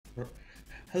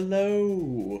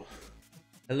Hello!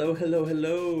 Hello, hello,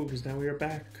 hello, because now we are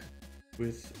back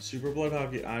with Super Blood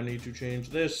Hockey. I need to change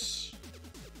this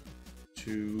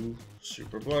to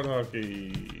Super Blood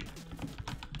Hockey.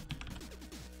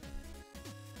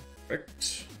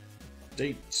 Correct.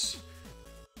 Dates.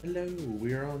 Hello,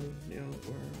 we are on,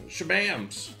 we're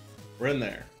Shabams! We're in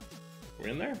there. We're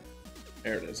in there?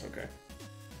 There it is, okay.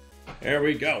 There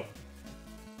we go.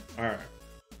 Alright.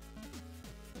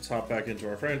 Let's hop back into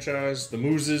our franchise. The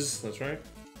Mooses, that's right.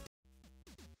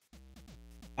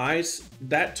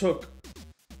 That took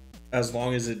as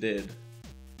long as it did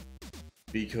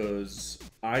because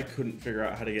I couldn't figure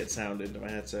out how to get sound into my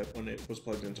headset when it was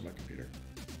plugged into my computer.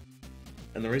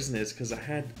 And the reason is because I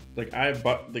had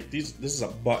this is a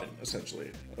button essentially.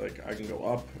 Like I can go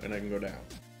up and I can go down.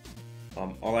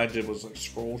 All I did was like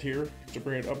scroll here to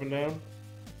bring it up and down.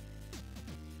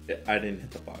 I didn't hit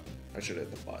the button. I should have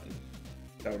hit the button.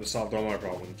 That would have solved all my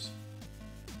problems.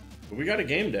 But we got a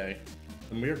game day,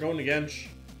 and we are going against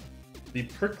the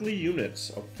prickly units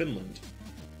of Finland.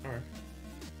 Alright.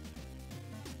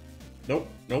 Nope,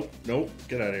 nope, nope.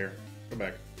 Get out of here. Go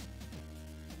back.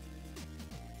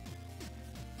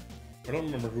 I don't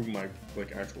remember who my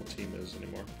actual team is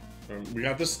anymore. We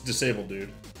got this disabled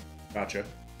dude. Gotcha.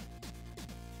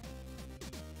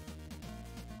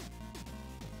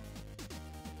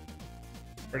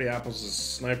 Freddy Apples is a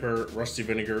sniper. Rusty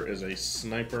Vinegar is a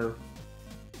sniper.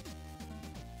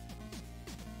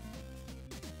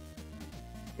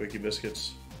 Wiki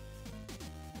Biscuits.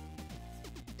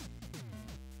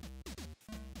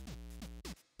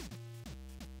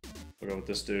 We'll go with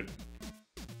this dude.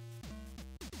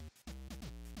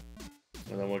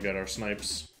 And then we'll get our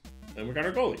snipes. And we got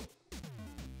our goalie.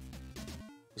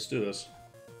 Let's do this.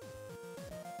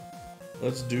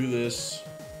 Let's do this.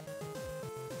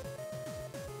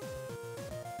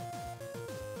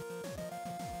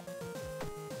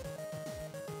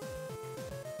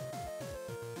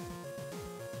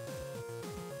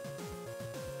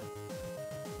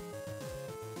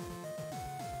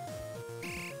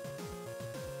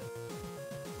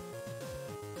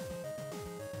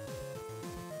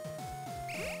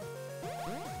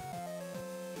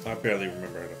 I barely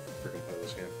remember how to freaking play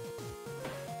this game.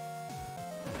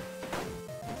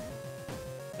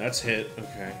 That's hit,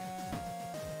 okay.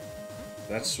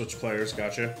 That's switch players,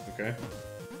 gotcha, okay.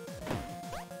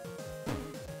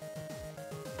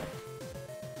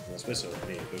 That's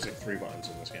basically neat. There's like 3 buttons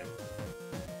in this game.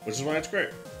 Which is why it's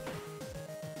great.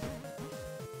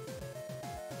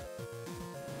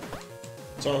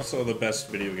 It's also the best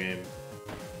video game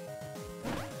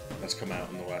that's come out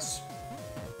in the last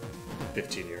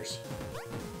 15 years.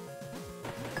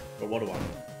 But what do I know?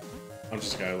 I'm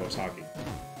just a guy who loves hockey.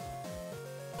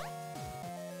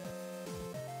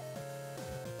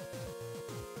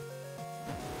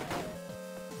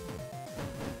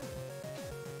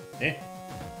 Eh.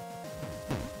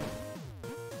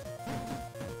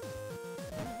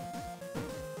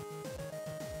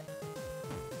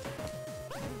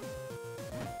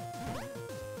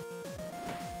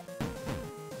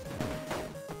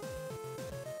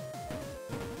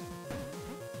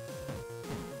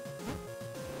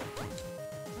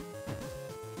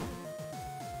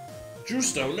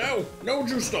 Justo, no! No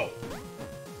Justo!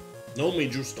 No me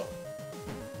Justo.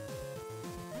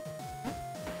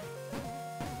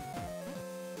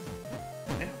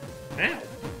 Ow. Ow.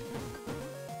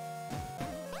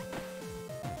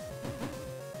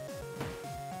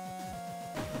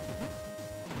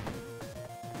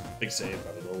 Big save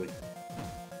by the goalie.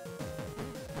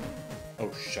 Oh,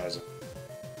 shiza.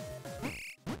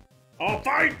 Oh,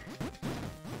 fight!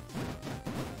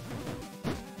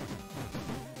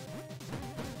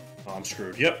 I'm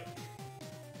screwed. Yep.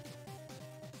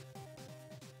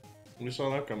 We saw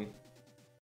that coming.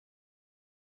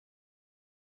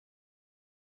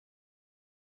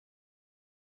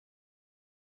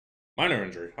 Minor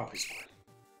injury. Oh, he's fine.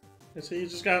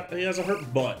 He has a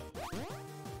hurt butt.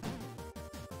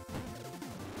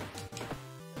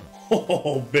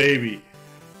 Oh, baby.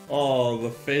 Oh,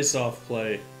 the face-off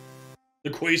play.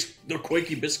 The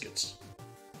Quakey Biscuits.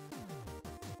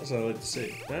 That's what I like to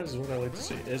see. That is what I like to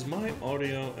see. Is my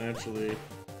audio actually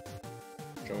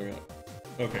showing up?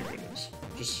 Okay, good news.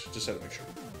 Just had to make sure.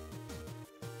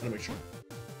 Had to make sure.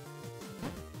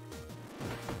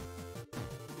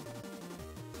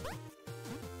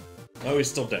 Oh, he's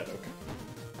still dead. Okay.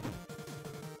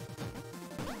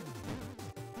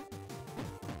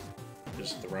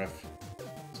 Just the ref.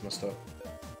 It's messed up.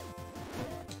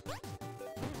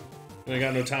 We ain't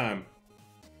got no time.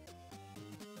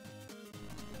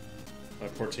 My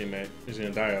poor teammate. He's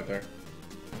gonna die out there.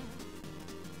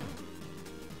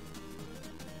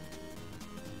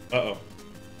 Uh-oh.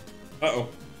 Uh-oh.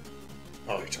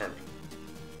 Oh, he turned.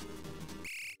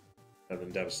 That'd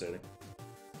been devastating.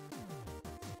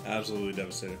 Absolutely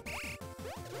devastating.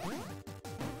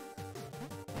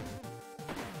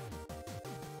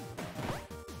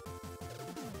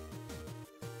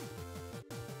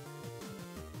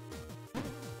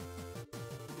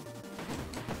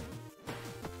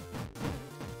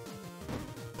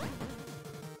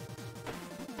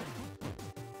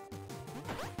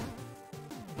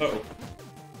 Uh-oh.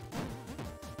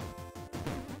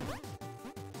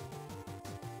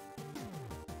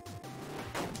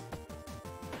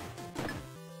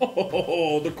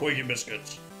 Oh, the Quaky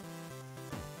biscuits.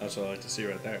 That's what I like to see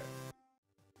right there.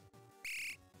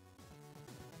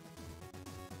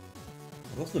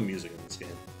 I love the music in this game.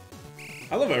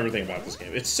 I love everything about this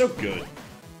game. It's so good.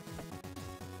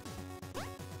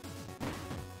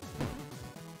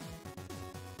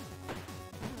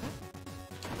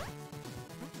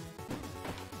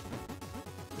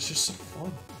 It's just so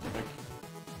fun. Like,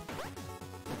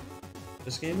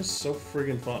 this game is so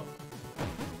friggin' fun.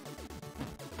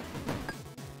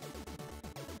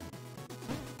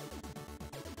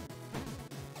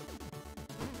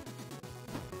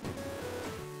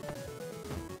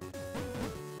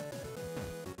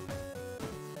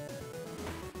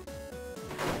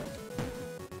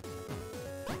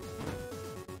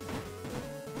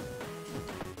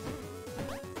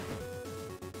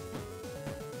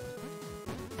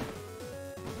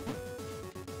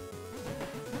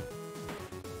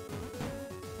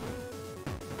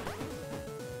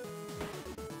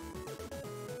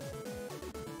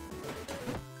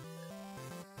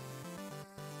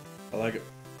 I like it.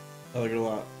 I like it a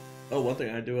lot. Oh, one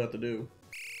thing I do have to do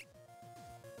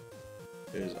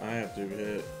is I have to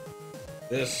hit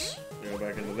this, go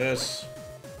back into this.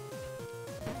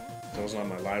 That was on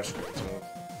my live screen, so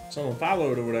if someone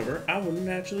followed or whatever, I wouldn't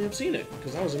actually have seen it,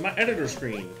 because I was in my editor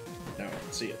screen. Now I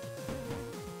can see it.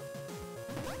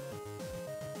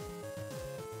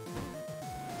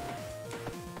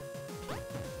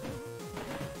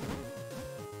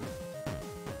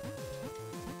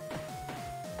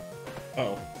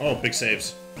 Uh-oh. Oh, big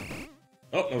saves.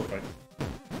 Oh, no, fine.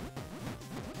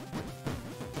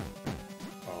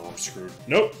 Oh, I'm screwed.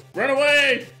 Nope! Run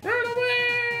away! Run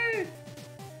away!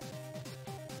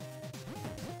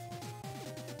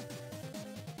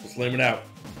 Let's lame it out.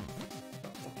 Oh,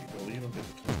 fuck you, Goldie. You don't get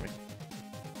to touch me.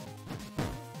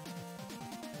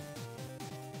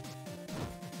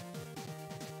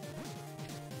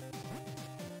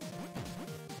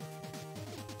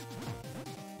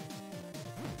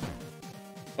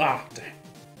 Ah, dang.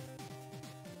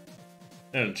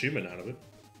 An achievement out of it.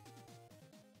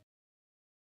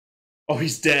 Oh,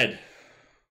 he's dead.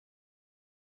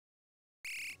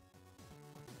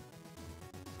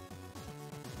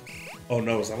 Oh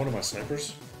no, is that one of my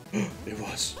snipers? It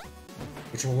was.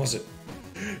 Which one was it?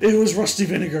 It was Rusty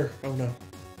Vinegar. Oh no.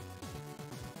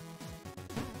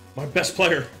 My best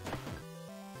player.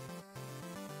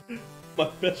 My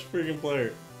best freaking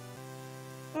player.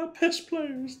 My best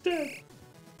player is dead.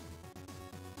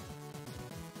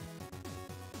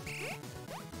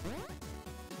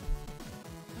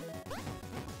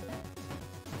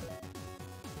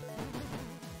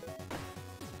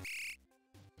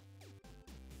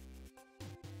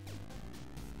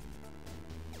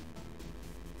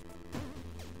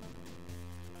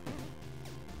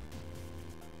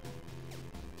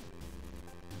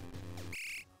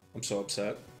 I'm so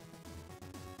upset.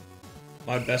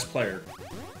 My best player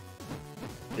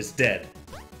is dead.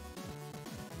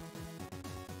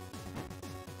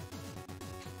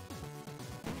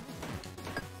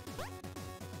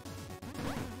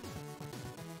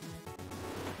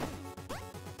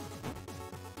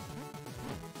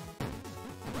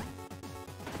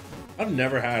 I've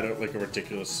never had like a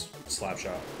ridiculous slap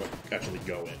shot like actually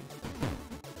go in.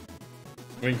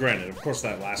 I mean, granted, of course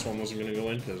that last one wasn't going to go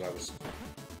in because I was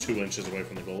 2 inches away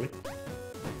from the goalie.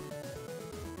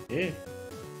 Yeah.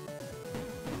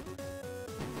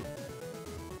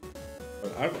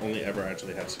 But I've only ever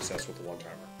actually had success with the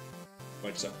one-timer.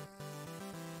 Like so.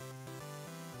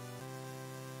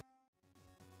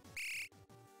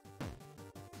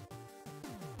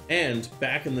 And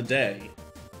back in the day,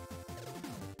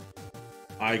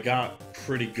 I got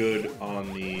pretty good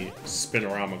on the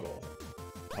spinorama goal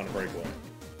on a breakaway.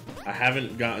 I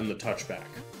haven't gotten the touchback.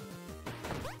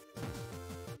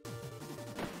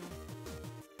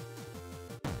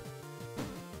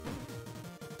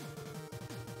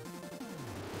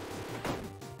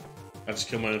 I just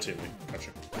killed my own teammate.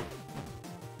 Gotcha.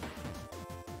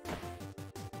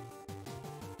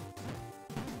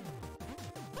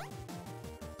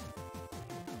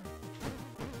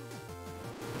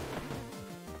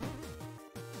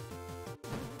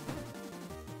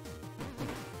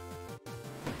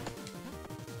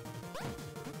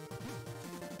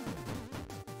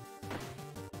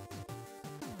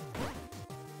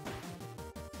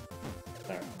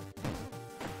 Alright.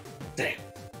 Damn.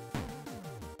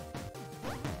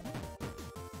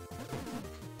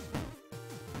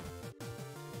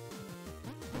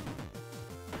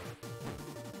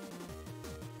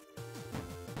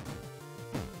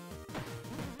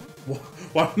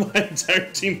 Why did my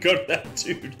entire team go to that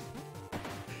dude?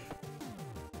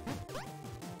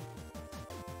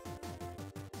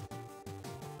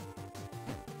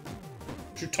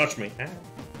 Don't you touch me. Ow.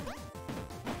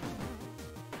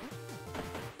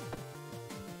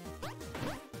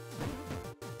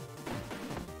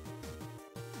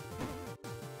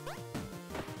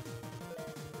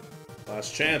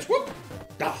 Last chance. Whoop!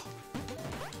 Ah!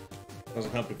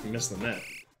 Doesn't help if you miss the net.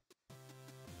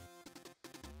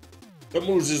 But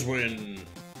losers win.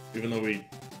 Even though we...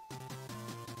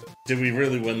 Did we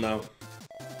really win, though?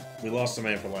 We lost a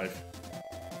man for life.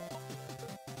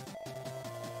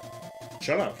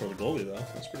 Shutout for the goalie, though.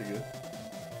 That's pretty good.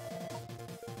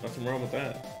 Nothing wrong with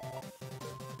that.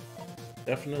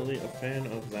 Definitely a fan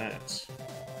of that.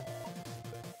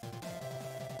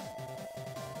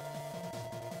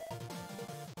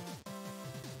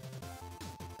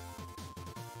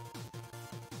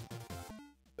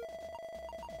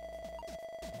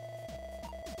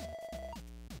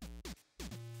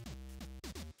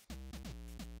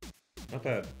 Not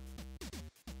bad.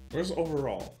 Where's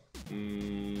overall?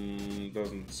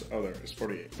 Doesn't... Oh, there it is.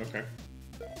 48. Okay.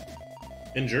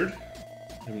 Injured.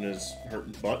 Him and his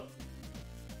hurt butt.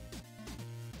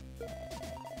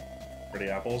 Pretty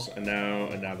apples. And now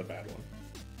the bad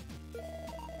one.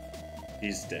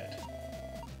 He's dead.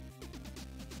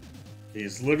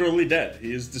 He's literally dead.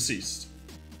 He is deceased.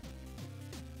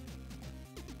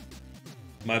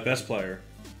 My best player.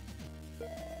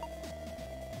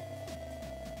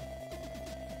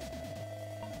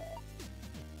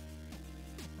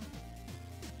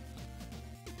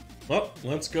 Well,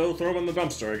 let's go throw him in the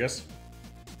dumpster, I guess.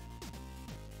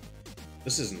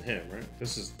 This isn't him, right?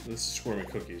 This is Squirmy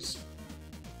Cookies.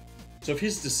 So if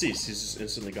he's deceased, he's just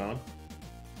instantly gone?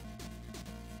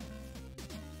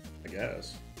 I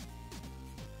guess.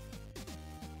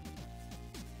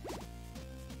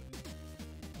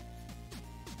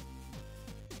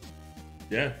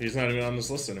 Yeah, he's not even on this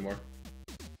list anymore.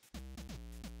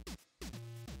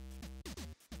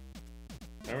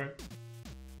 Alright.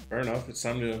 Fair enough, it's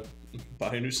time to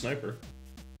buy a new sniper.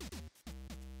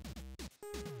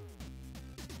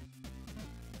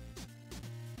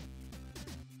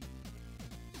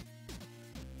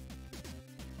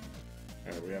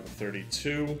 Alright, we have a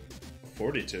 32, a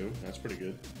 42, that's pretty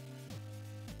good.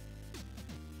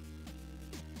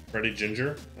 Freddy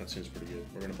Ginger, that seems pretty good.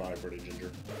 We're gonna buy Freddy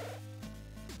Ginger.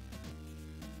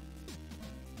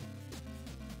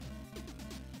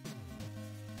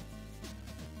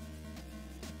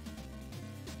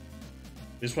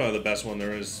 He's probably the best one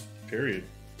there is, period.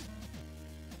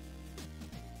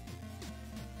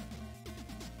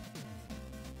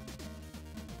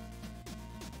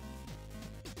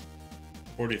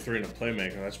 .43 and a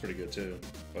playmaker, that's pretty good too.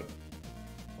 But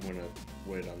I'm gonna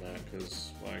wait on that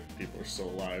because like people are still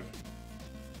alive.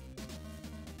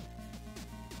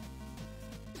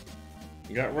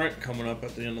 We got rent coming up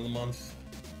at the end of the month.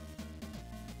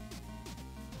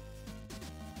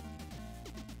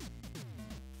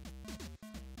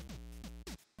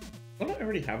 Don't I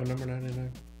already have a number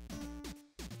 99?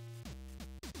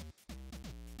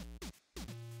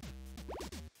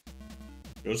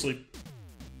 Go to sleep.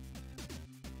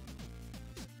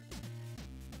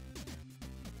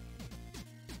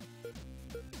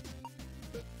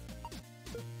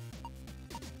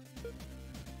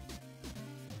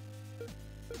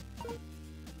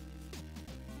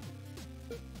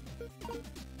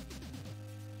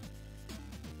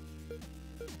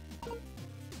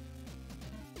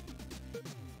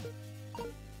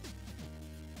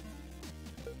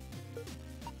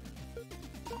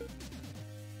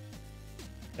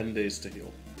 Days to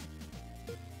heal.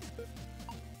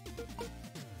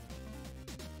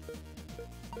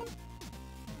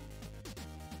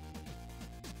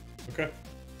 Okay.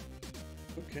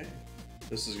 Okay.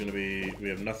 This is gonna be. We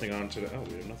have nothing on today. Oh,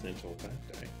 we have nothing until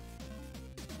that day.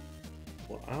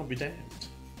 Well, I'll be damned.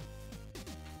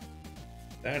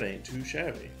 That ain't too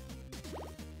shabby.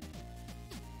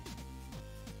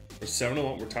 We're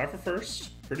 7-1. We're tied for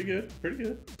first. Pretty good. Pretty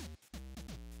good.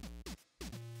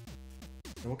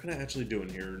 And what can I actually do in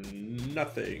here?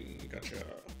 Nothing. Gotcha.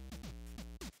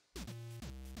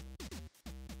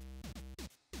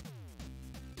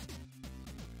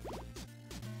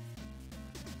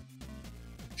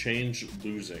 Change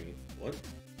losing. What?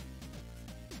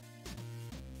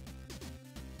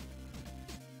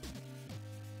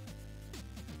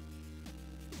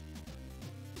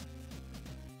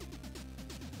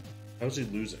 How is he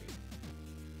losing?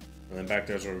 And then back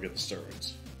there's where we get the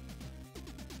steroids.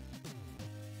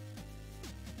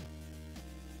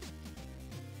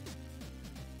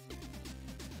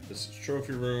 This is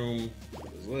trophy room.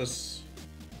 What is this?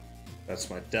 That's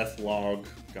my death log.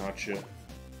 Gotcha.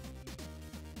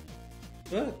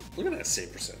 Look at that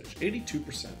save percentage.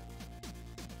 82%.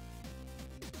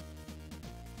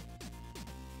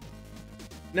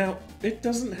 Now, it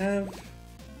doesn't have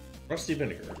Rusty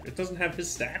Vinegar. It doesn't have his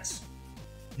stats.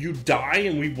 You die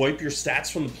and we wipe your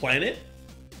stats from the planet?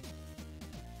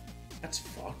 That's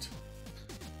fucked.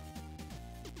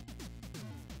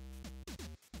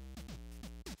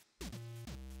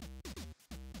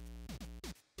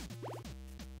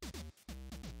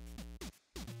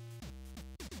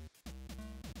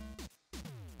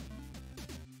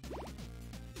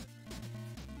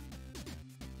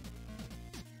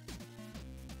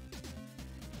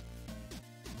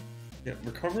 Yeah,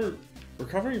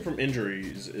 recovering from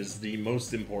injuries is the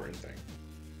most important thing.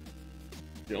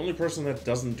 The only person that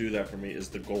doesn't do that for me is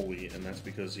the goalie, and that's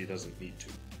because he doesn't need to.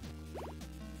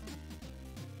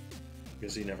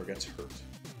 Because he never gets hurt.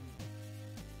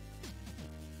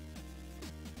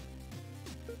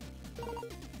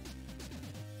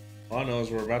 All I know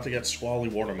is we're about to get Squally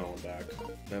Watermelon back.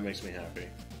 That makes me happy.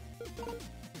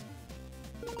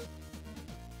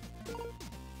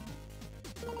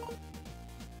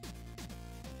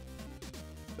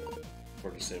 Poor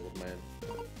disabled man.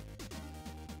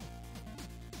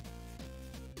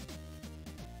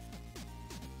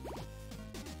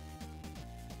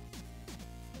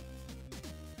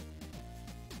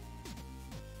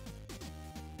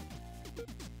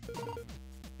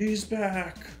 He's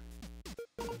back!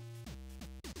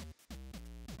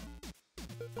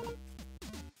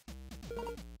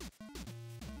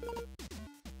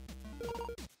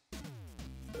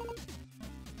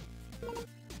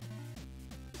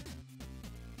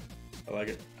 I like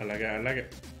it. I like it. I like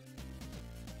it.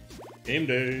 Game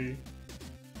day.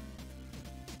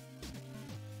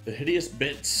 The hideous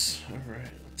bits. Alright,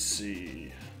 let's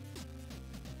see.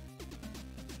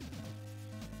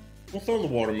 We'll throw the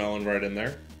watermelon right in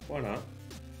there. Why not?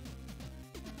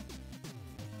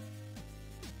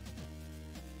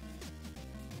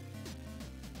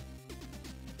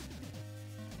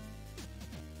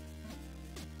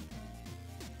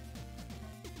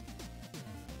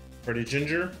 Freddy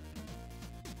Ginger.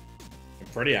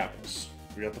 Freddy Apples.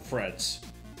 We got the Freds.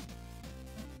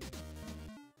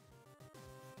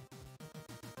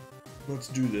 Let's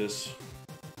do this.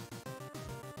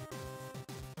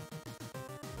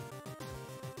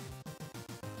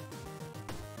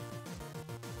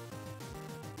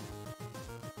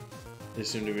 They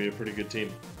seem to be a pretty good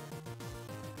team.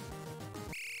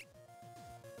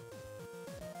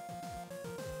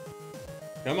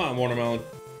 Come on, Watermelon.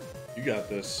 You got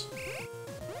this.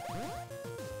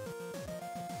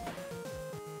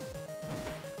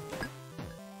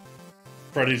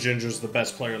 Freddy Ginger's the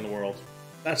best player in the world.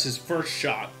 That's his first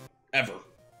shot ever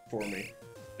for me.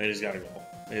 And he's got a goal.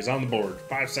 And he's on the board.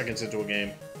 5 seconds into a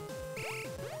game.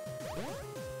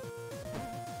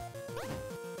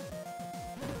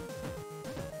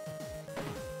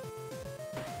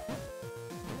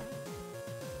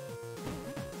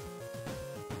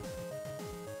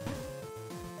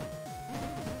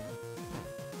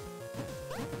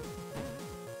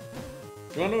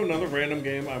 You wanna know another random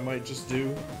game I might just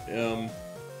do?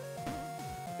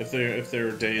 If there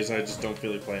are days I just don't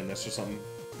feel like playing this or something,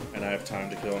 and I have time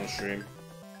to kill on a stream.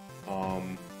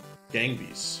 Gang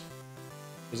Beasts.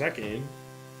 Because that game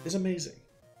is amazing.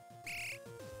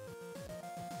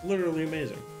 Literally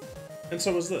amazing. And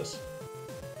so is this.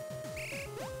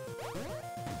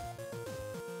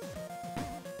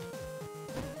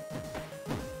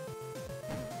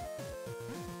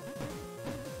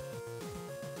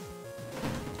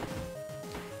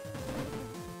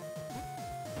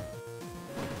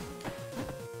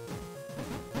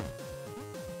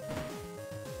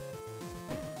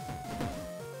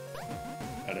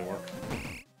 That didn't work.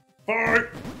 Fight!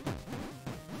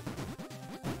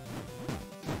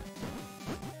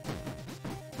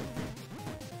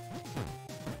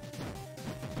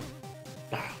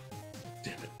 Ah,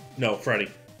 damn it. No, Freddy.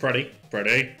 Freddy.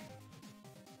 Freddy.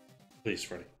 Please,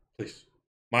 Freddy. Please.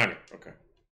 Minor. Okay.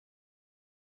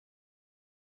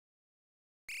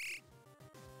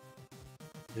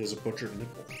 He has a butchered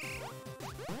nipple.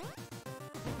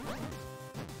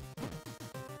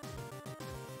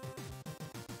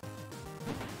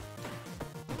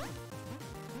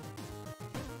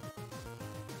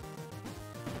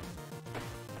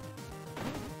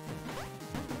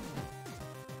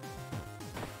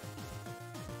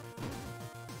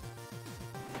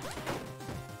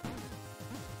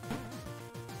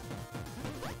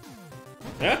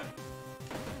 Yeah?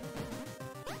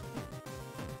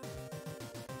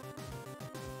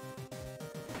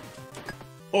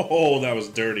 Oh, that was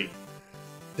dirty.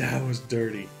 That was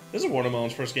dirty. This is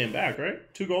Watermelon's first game back,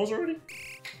 right? 2 goals already?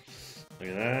 Look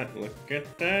at that. Look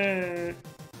at that.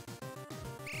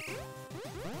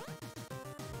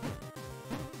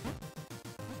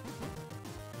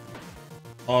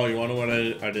 Oh, you wanna know what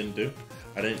I didn't do?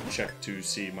 I didn't check to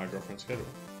see my girlfriend's schedule.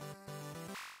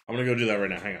 I'm gonna go do that right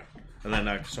now. Hang on. And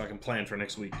then so I can plan for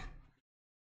next week.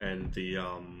 And the,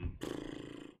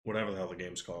 whatever the hell the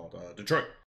game's called. Detroit.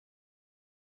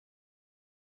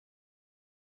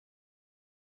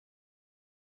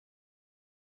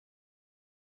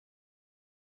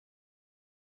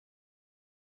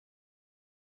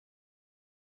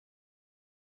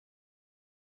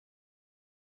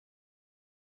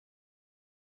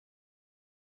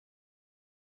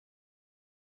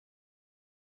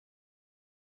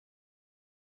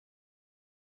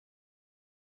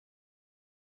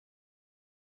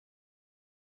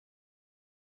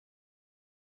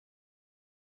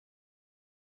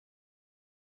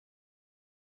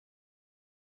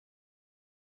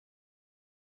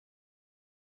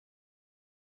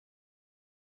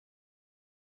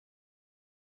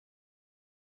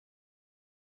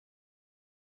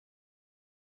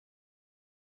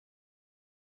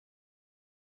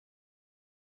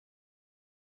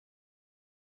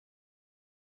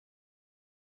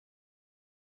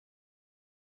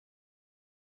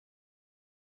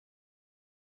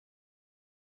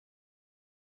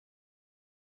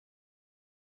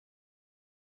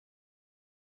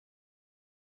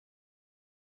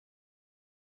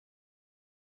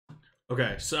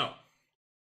 Okay, so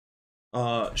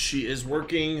she is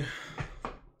working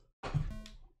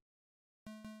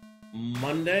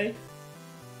Monday,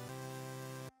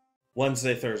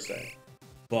 Wednesday, Thursday.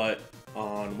 But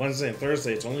on Wednesday and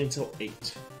Thursday, it's only until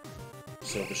 8.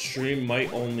 So the stream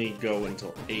might only go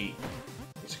until 8,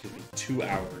 which could be 2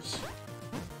 hours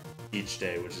each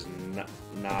day, which is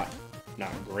not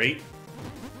great.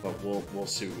 But we'll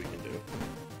see what we can do.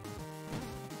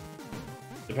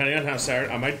 Depending on how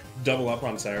Saturday, I might double up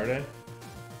on Saturday.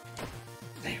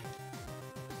 Damn.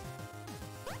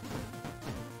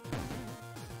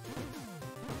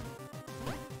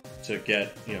 To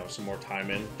get, you know, some more time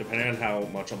in. Depending on how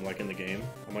much I'm liking the game,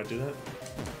 I might do that.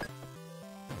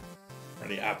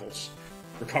 Ready apples.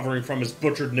 Recovering from his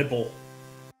butchered nipple.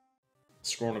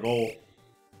 Scoring a goal.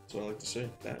 That's what I like to see.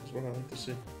 That is what I like to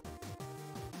see.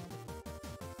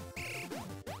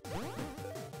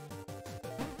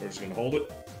 We're just gonna hold it.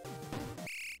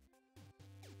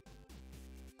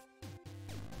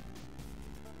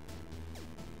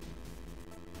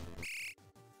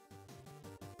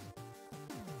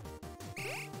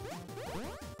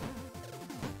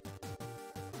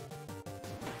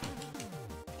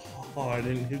 Oh, I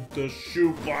didn't hit the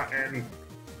shoot button.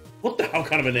 What the hell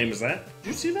kind of a name is that? Did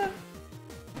you see that?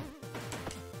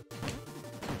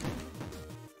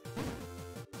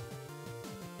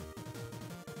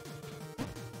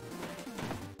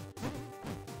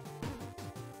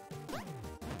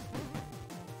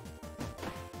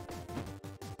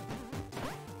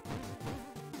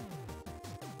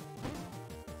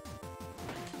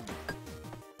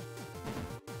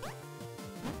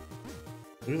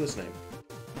 Look at this name.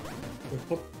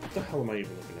 What the hell am I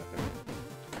even looking at there?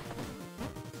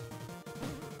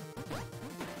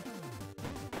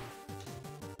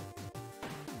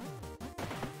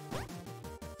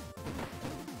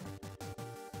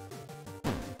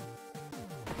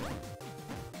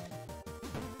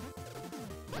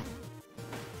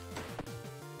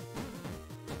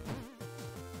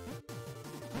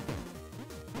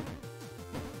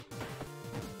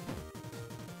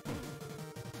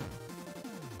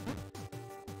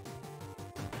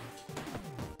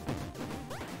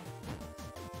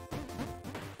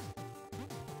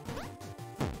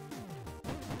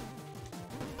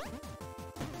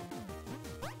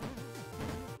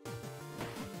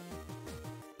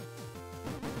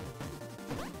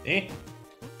 Eh?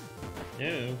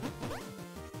 No.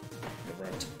 Get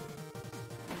right.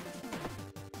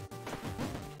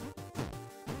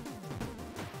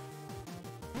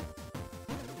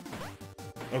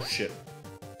 Oh shit.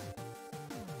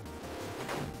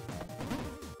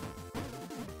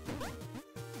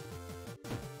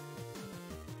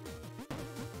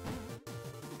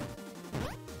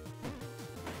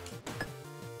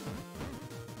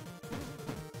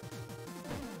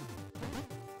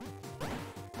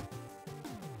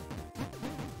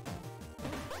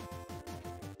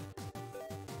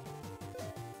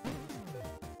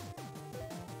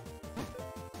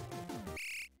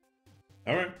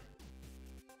 Alright.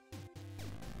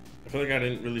 I feel like I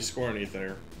didn't really score any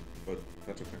there, but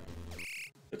that's okay.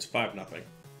 It's 5-0.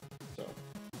 So.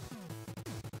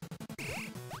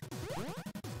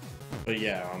 But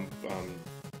yeah,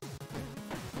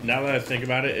 now that I think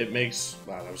about it, it makes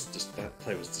wow, that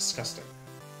play was disgusting.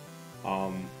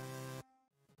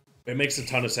 It makes a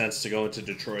ton of sense to go into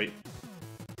Detroit,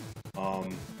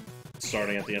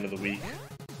 starting at the end of the week.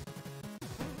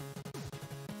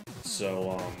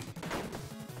 So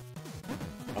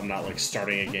I'm not like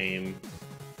starting a game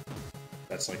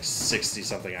that's like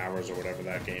 60-something hours or whatever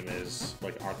that game is,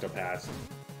 like Octopath,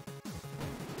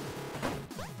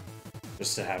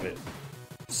 just to have it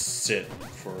sit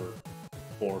for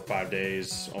 4 or 5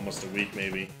 days, almost a week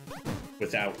maybe,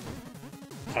 without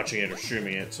touching it or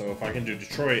streaming it. So if I can do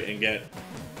Detroit and get,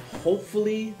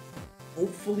 hopefully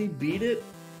beat it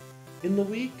in the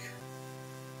week,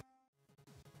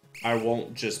 I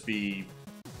won't just be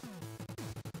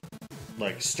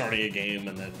like starting a game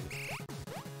and then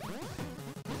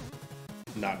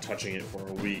not touching it for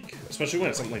a week, especially when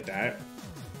it's something like that.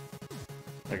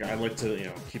 Like, I like to, you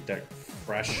know, keep that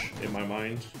fresh in my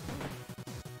mind.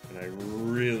 And I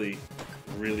really,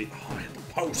 oh, I hit the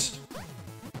post!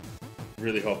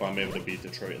 Really hope I'm able to beat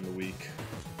Detroit in the week.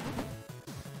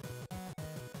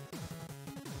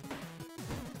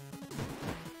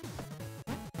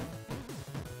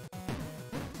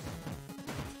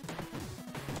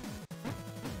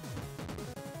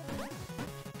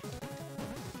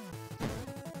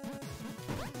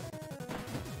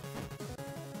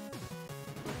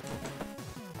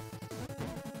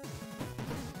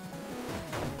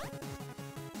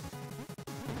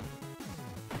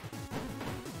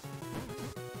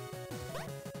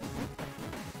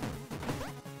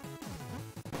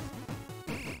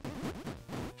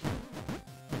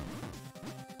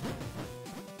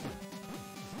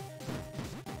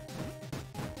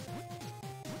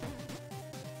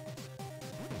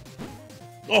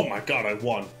 Oh my god, I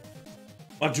won.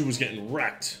 My dude was getting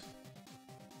wrecked.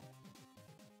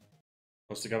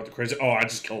 Must have got with the crazy. Oh, I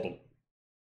just killed him.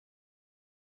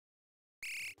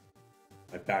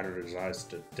 I battered his eyes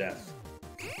to death.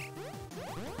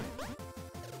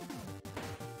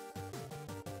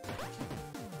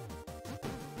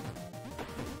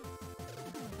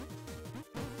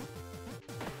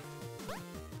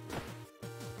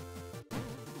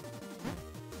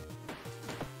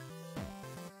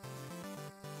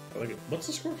 What's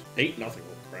the score? 8-0. Oh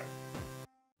crap.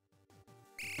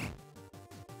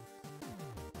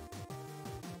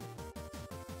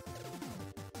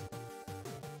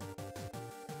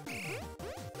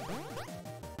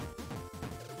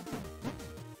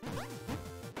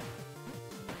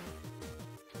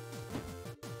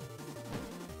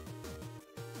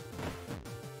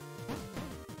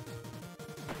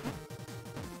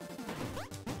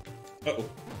 Uh-oh.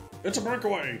 It's a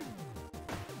breakaway!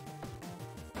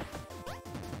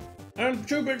 And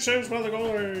 2 big saves by the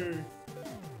goalie!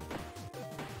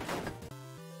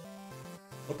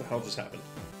 What the hell just happened?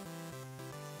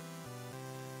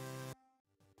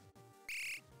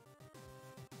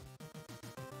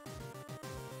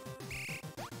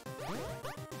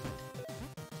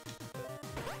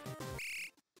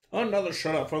 Another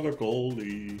shutout for the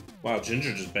goalie. Wow,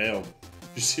 Ginger just bailed. Did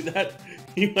you see that?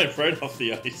 He went right off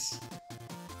the ice.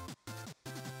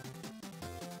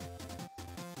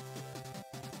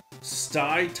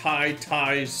 Tai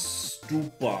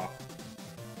Stupa.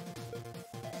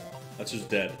 That's who's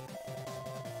dead.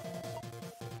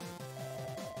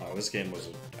 Oh, this game was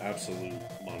an absolute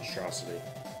monstrosity.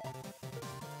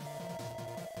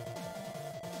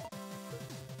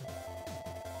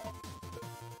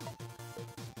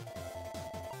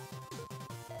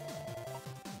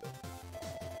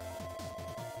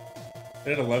 I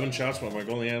had 11 shots, but my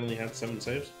goalie only had 7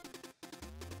 saves.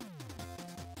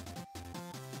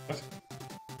 What?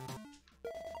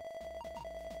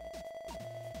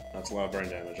 That's a lot of brain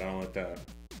damage. I don't like that.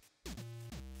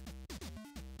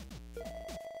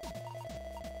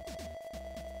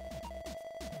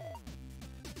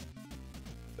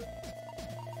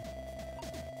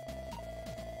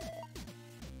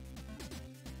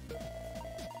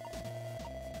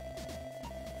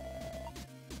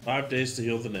 Five days to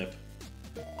heal the nip.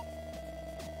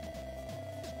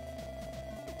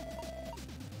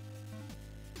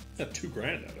 Got $2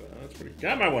 grand out of that. That's pretty.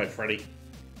 Got my wife, Freddy.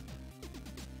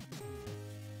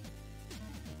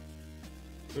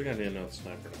 I think I need another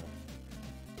sniper now.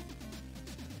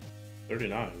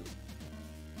 39.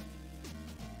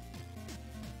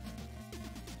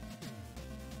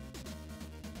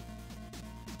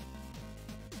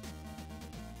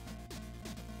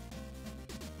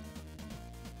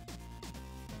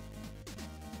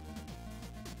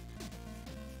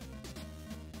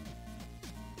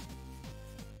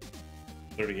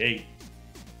 38.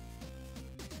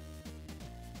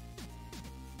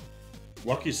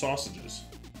 Lucky sausages.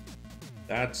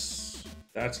 That's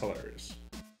hilarious.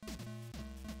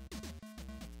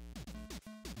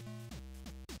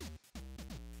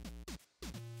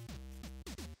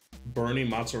 Bernie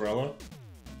mozzarella.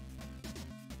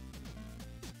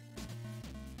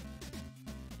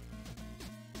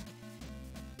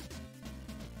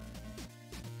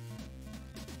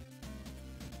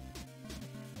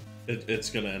 It's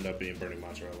gonna end up being Bernie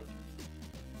mozzarella.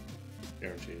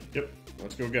 Guaranteed. Yep.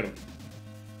 Let's go get him.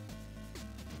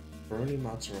 Bernie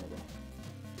mozzarella.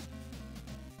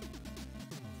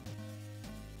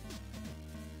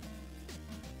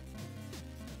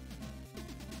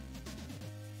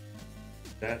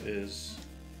 That is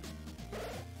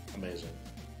amazing.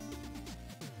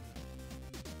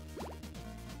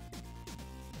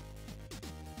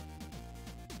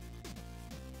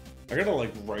 I gotta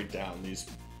like write down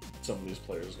some of these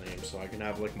players' names so I can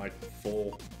have like my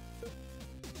full.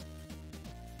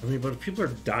 I mean, but if people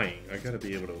are dying, I gotta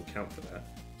be able to account for that.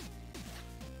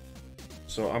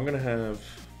 So I'm gonna have.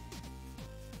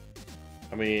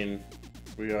 I mean,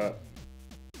 we got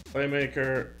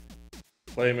playmaker,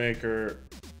 sniper,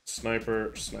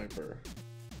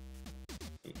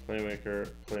 and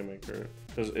playmaker.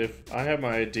 Because if I have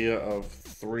my idea of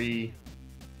 3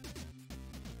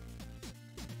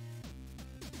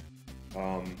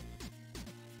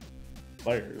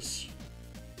 players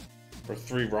or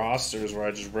 3 rosters where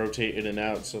I just rotate in and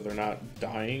out so they're not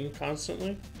dying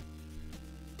constantly,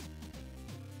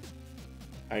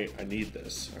 I need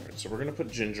this. Alright, so we're gonna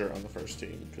put Ginger on the first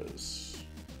team because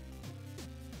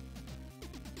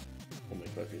we'll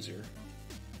make life easier.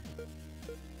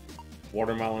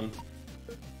 Watermelon,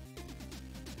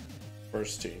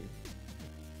 first team.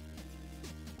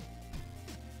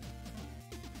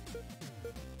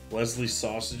 Leslie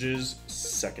Sausages,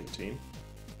 second team.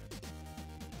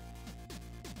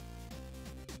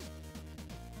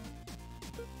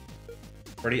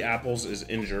 Freddie Apples is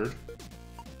injured,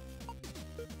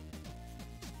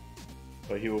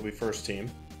 but he will be first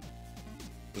team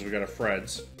because we got a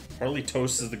Freds. Harley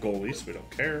Toast is the goalie, so we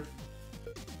don't care.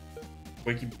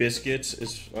 Wiki Biscuits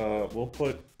is, we'll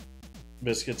put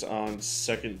Biscuits on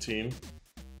second team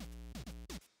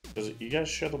because you guys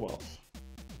share the wealth.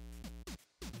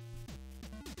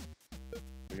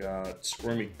 We got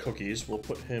Squirmy Cookies. We'll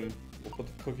put the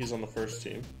Cookies on the first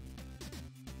team.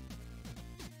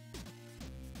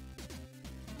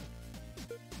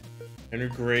 Henry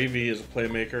Gravy is a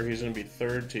playmaker. He's going to be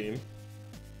third team.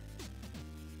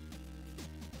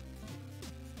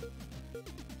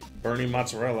 Bernie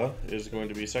Mozzarella is going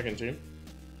to be second team.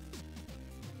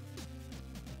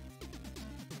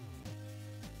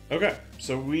 Okay,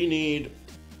 so we need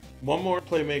 1 more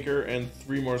playmaker and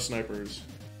 3 more snipers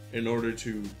in order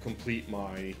to complete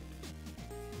my...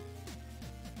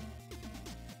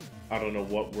 I don't know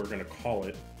what we're going to call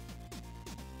it.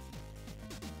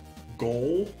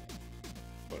 Goal?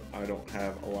 But I don't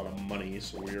have a lot of money,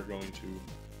 so we are going to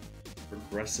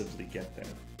progressively get there.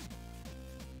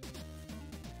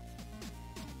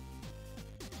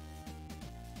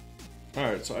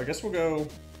 Alright, so I guess we'll go...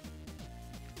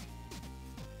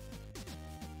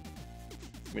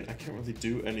 I mean, I can't really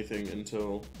do anything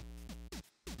until...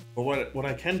 But what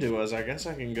I can do is I guess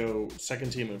I can go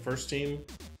second team and first team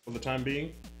for the time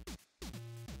being.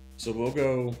 So we'll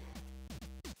go...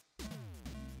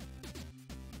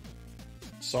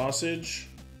 Sausage,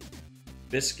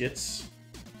 Biscuits,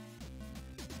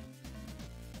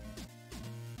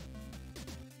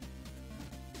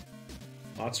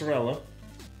 mozzarella,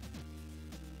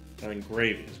 and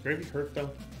Gravy. Is Gravy hurt though?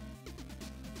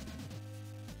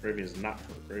 Gravy is not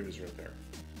hurt. Gravy's right there.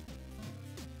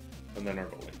 And then our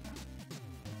goalie.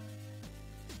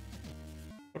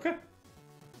 Okay.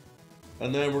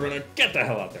 And then we're gonna get the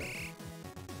hell out there.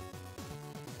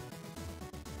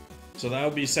 So that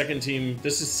would be second team.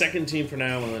 This is second team for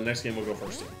now, and the next game we'll go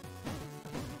first team.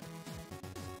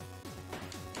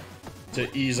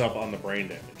 To ease up on the brain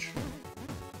damage.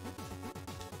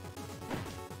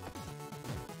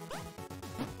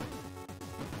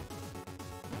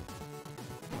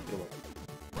 Get away.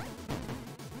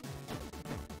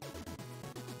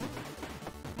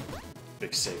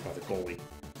 Big save by the goalie.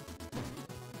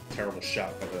 Terrible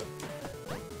shot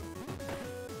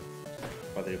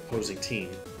by the opposing team.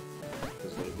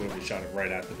 Because we shot it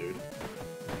right at the dude.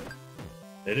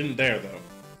 They didn't dare though.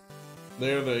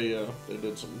 There they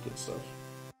did some good stuff.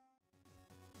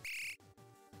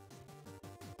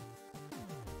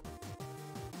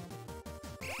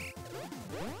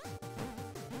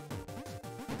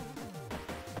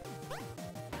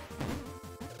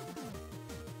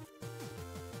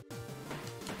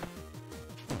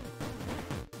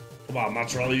 Come on,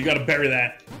 mozzarella, you gotta bury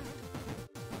that.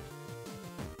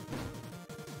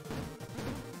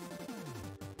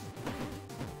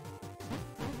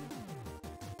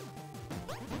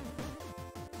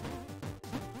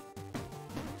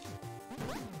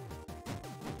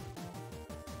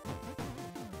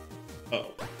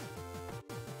 Uh-oh.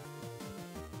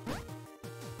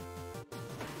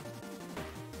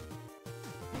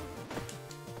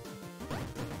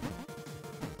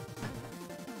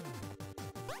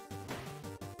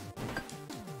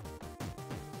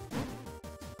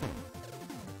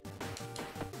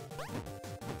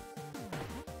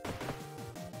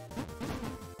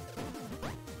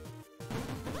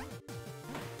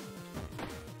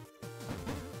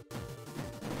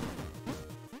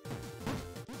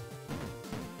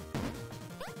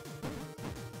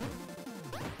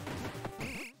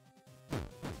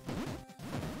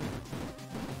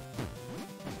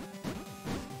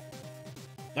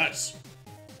 Nice.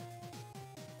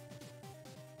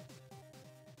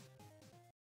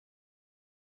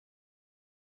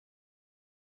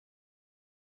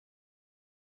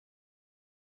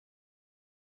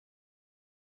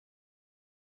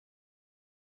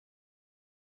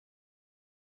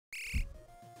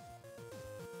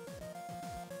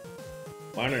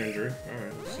 Minor injury.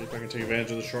 Alright, let's see if I can take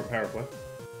advantage of the short power play.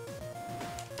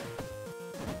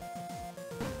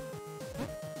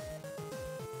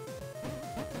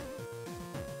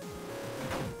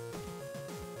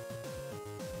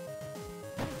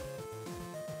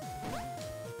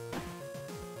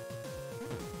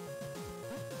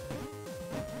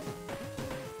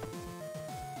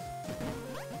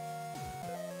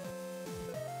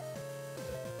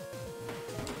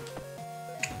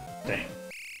 Dang.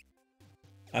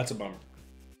 That's a bummer.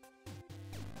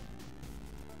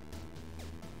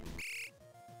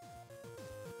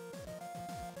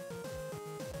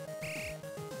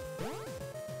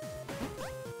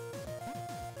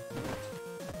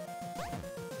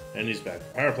 And he's back.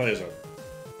 Power play is over.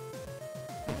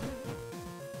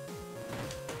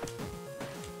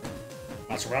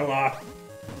 Mozzarella!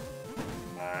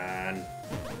 Man.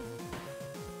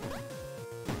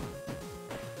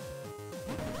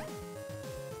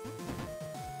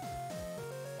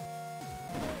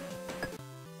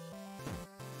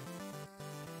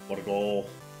 What a goal.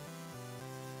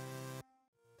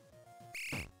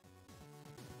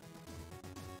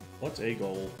 What's a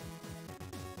goal?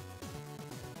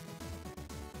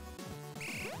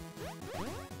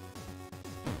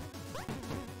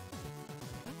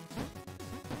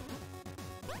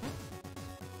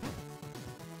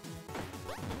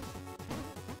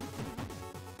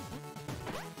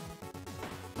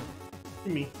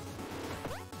 Me.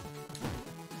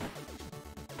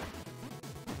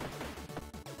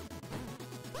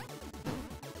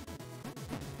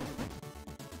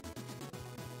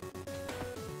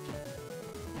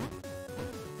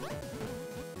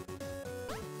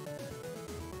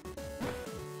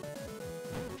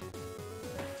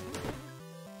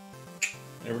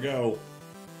 There we go.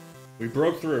 We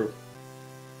broke through.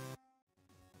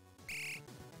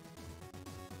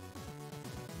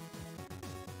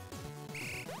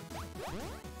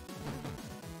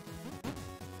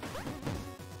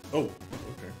 Oh, okay.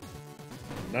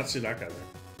 Did not see that guy there.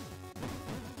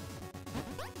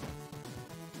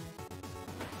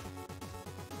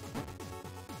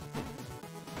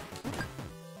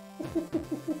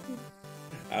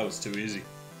 That was too easy.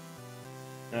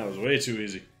 That was way too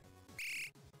easy.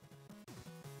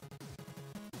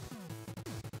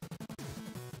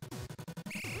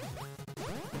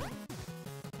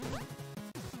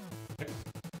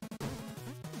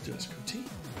 Just goatee.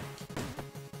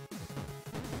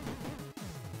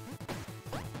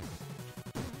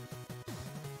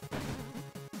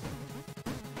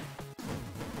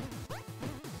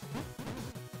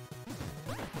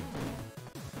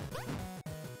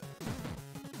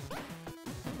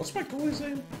 What's my goalie's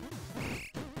name?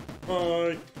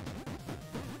 Bye.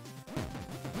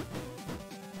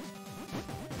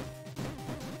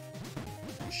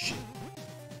 Shit.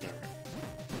 Alright.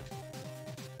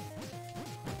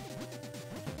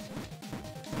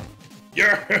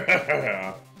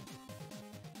 Yeah!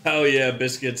 Hell yeah,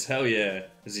 biscuits. Hell yeah.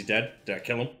 Is he dead? Did I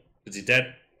kill him? Is he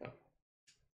dead? No.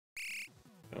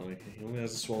 He only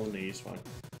has a swollen knee. He's fine.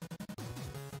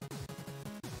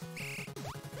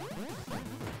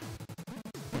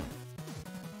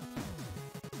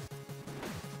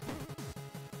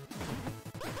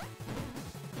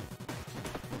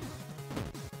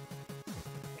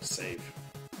 Save.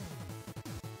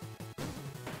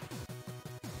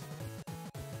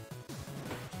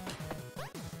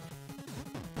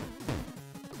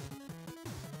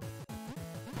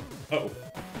 Uh-oh.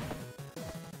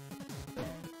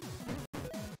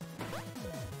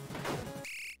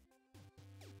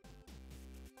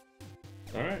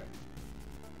 Alright.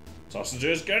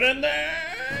 Sausages, get in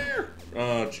there!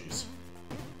 Oh, jeez.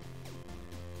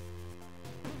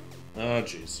 Oh,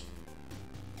 jeez.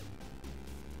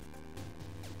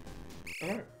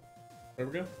 Alright. There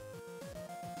we go.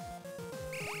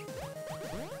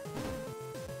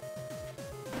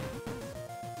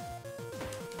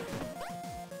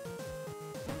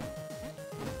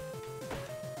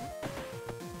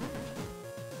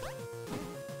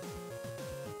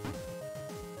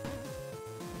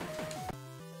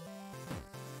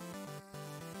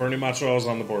 Bernie Mozzarella's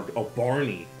on the board. Oh,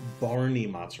 Barney. Barney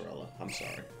Mozzarella. I'm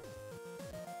sorry.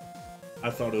 I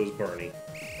thought it was Bernie.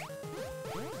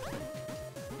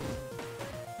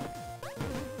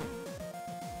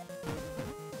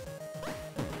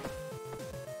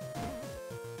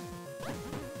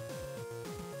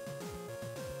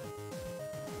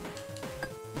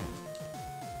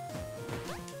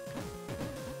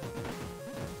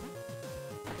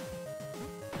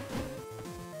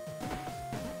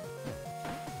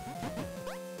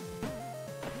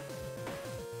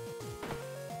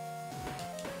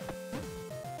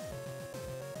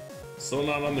 Still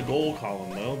not on the goal column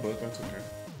though, but that's okay.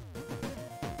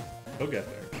 He'll get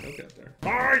there. He'll get there.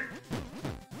 Bye!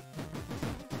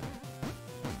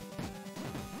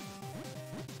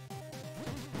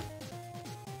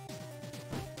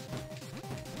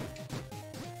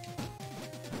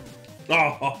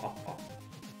 Oh!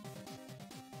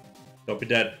 Don't be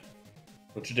dead.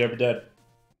 Don't you dare be dead.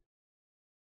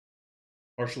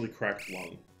 Partially cracked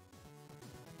lung.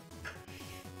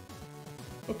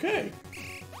 Okay.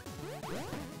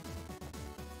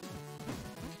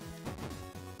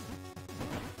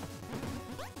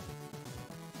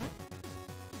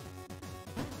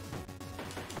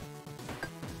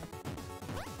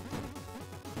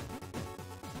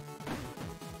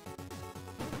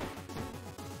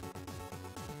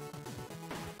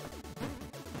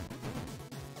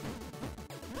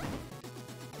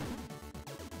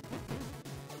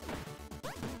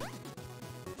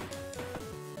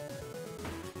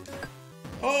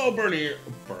 Oh, Bernie.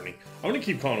 Bernie. I'm gonna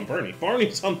keep calling him Bernie.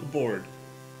 Barney's on the board.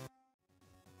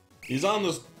 He's on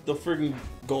the friggin'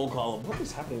 goal column. What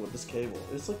is happening with this cable?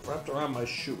 It's like wrapped around my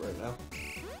shoe right now.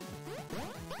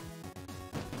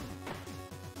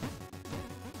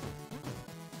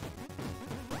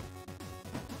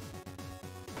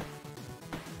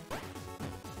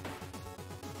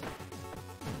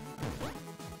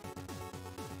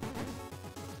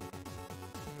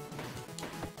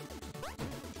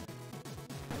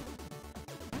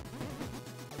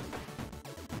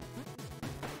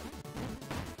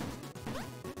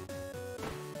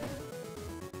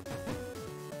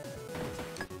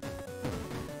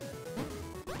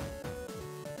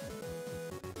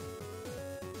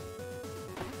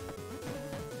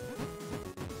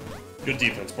 Good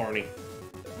defense, Barney.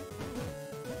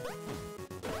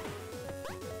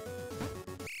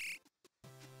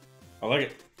 I like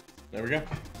it. There we go.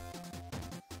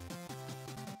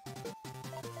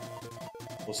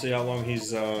 We'll see how long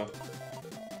he's out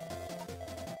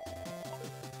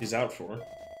for.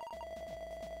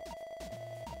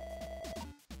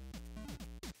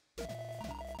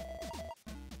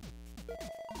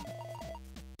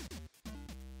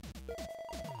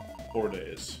 Four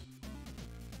days.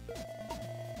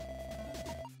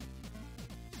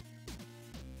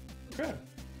 Okay.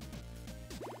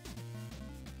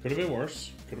 Could have been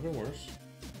worse. Could have been worse.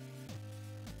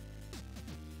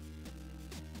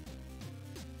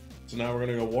 So now we're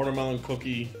gonna go watermelon,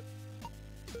 cookie,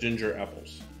 ginger,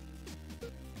 apples.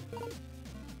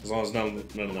 As long as none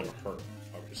of them hurt,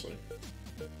 obviously.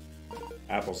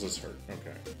 Apples is hurt.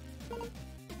 Okay.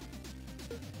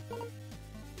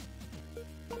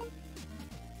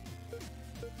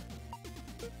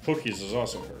 Cookies is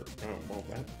also hurt. Oh, well,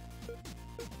 that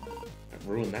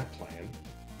ruined that plan.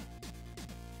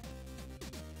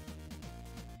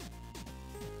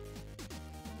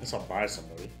 Guess I'll buy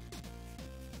somebody.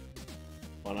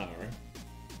 Why not, right?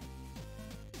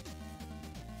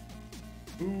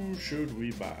 Who should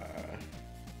we buy?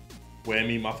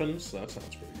 Whammy muffins? That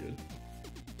sounds pretty good.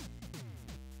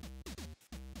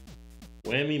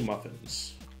 Whammy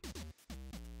muffins.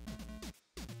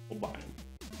 We'll buy him.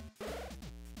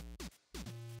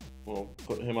 We'll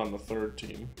put him on the third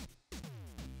team.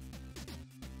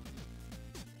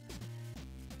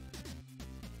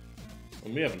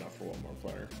 And we have enough for one more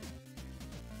player.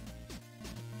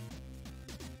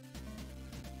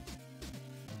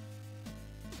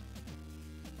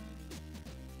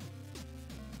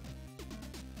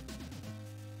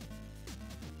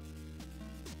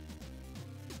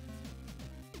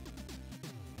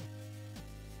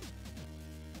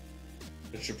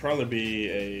 It should probably be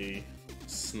a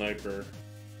sniper.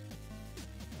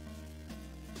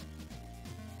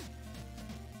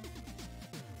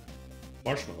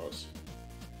 Marshmallows.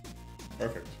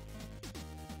 Perfect.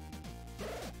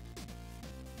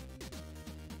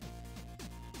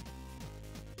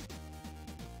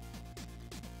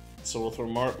 So we'll throw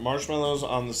marshmallows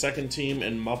on the second team,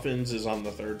 and muffins is on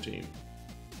the third team.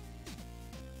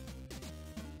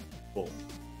 Cool.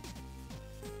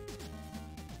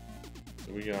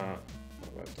 So we got...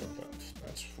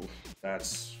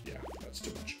 That's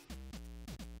too much.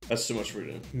 That's too much for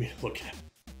me to look at.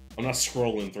 I'm not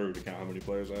scrolling through to count how many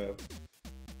players I have.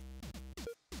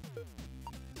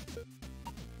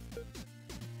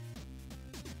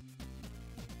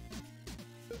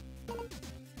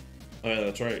 Oh yeah,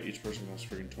 that's right. Each person has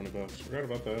freaking $20. Forgot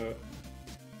about that.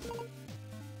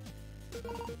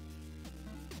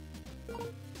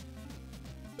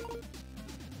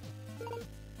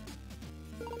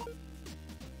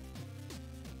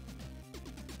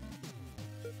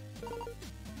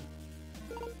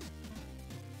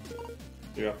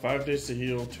 We got 5 days to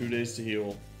heal, 2 days to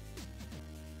heal.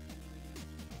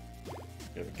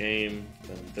 We have a game,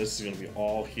 then this is gonna be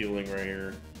all healing right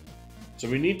here. So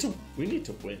we need to win,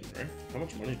 right? How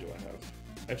much money do I have?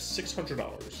 I have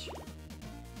 $600.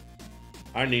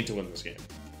 I need to win this game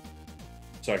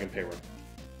so I can pay rent.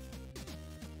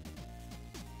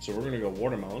 So we're gonna go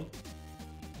watermelon.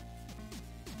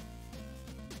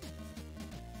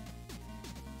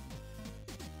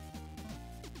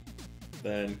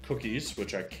 Then cookies,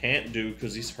 which I can't do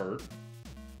because he's hurt.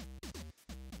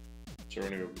 So we're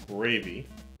gonna go gravy,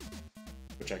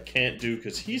 which I can't do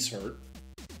because he's hurt.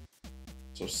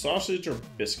 So sausage or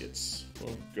biscuits?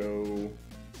 We'll go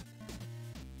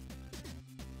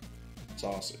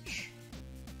sausage.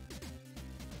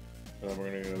 And then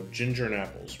we're gonna go ginger and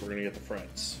apples. We're gonna get the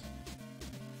Freds.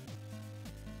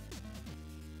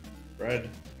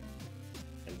 Fred.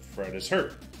 And Fred is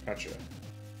hurt. Gotcha.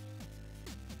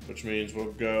 Which means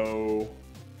we'll go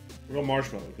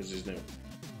marshmallow because he's new.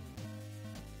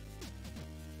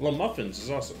 Well, muffins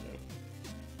is also new.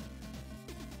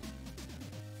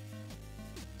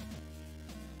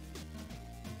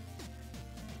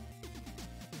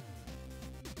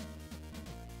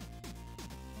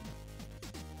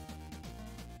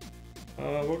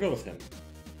 We'll go with him.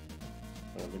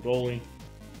 The goalie.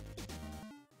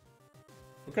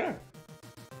 Okay.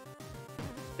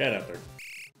 Get out there.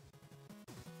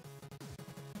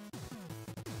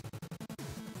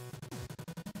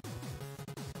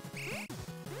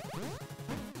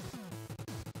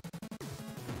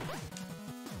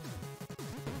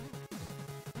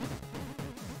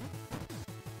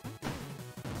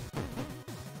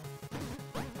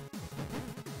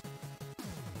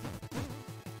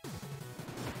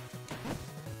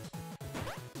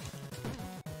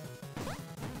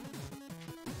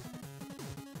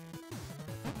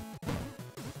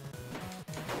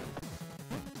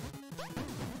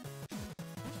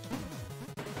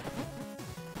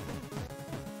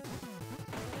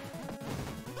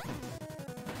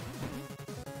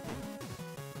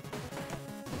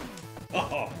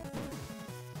 Oh,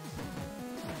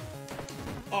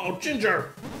 oh,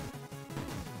 Ginger!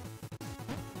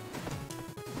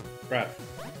 Crap.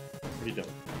 What are you doing?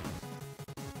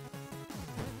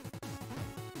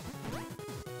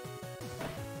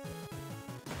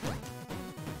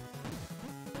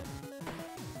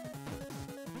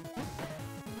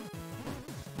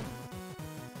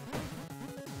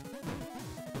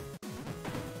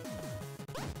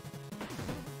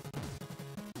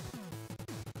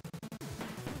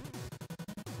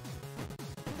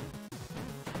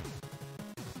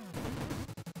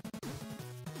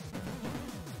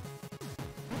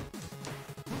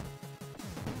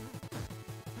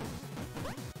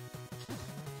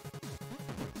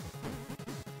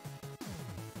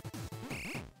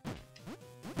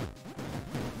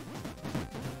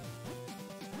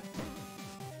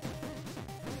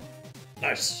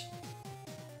 Nice.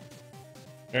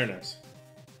 Very nice.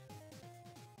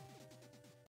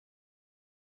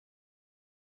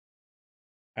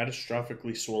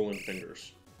 Catastrophically swollen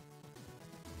fingers.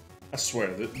 I swear,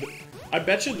 I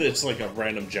bet you that it's like a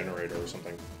random generator or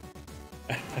something.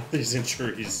 These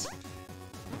injuries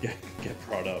get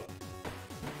brought up.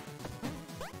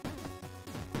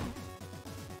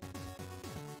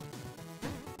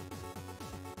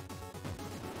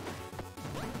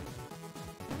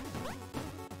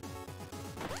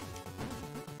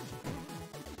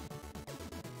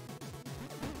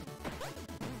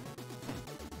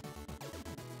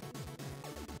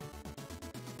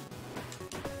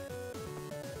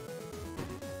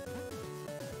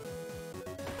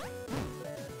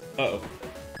 Uh-oh.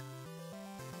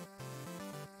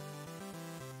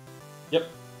 Yep.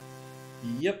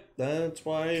 Yep, that's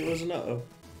why it was an uh-oh.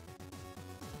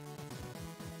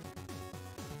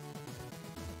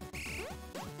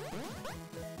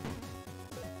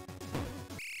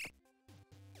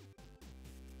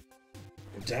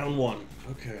 Down one.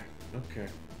 Okay, okay.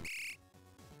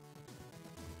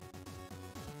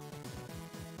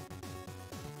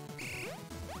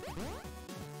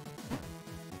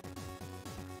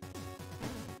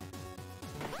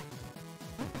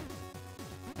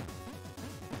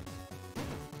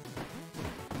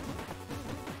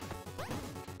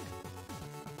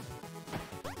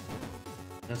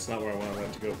 That's not where I wanted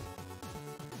that to go.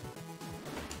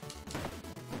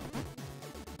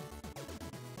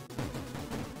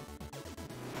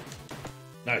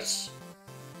 Nice.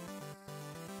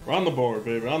 We're on the board,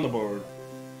 baby. On the board.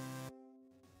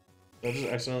 I just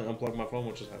accidentally unplugged my phone,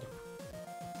 which just happened.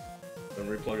 Then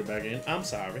replug it back in. I'm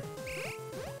sorry.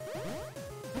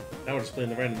 Now we're just playing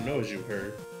the random noise you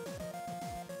heard.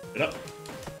 Get up.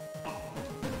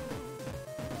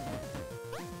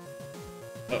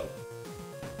 Uh-oh.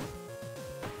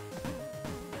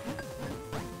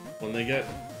 When they get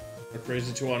a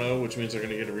crazy 2-on-0, which means they're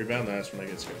going to get a rebound, that's when I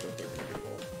get scared that they're going to get a ball.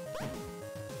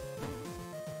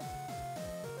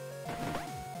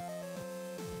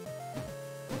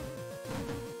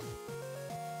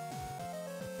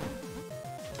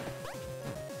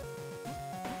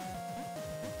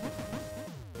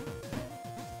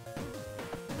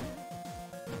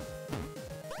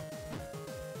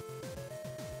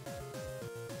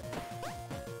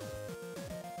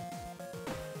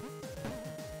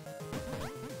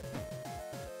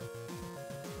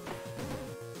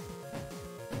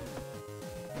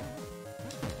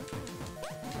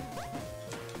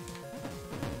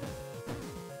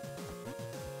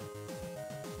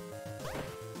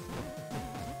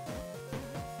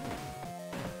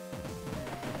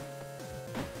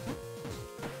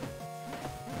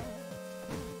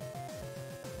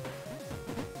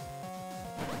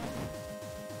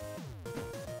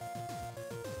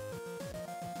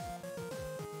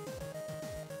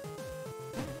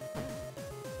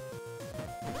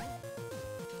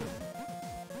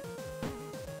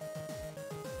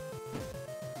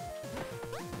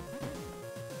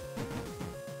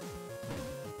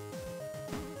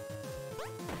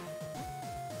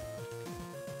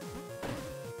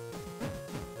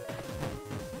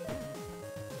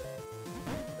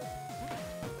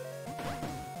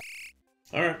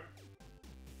 Alright.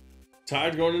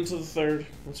 Tied going into the third.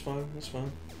 That's fine, that's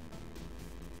fine.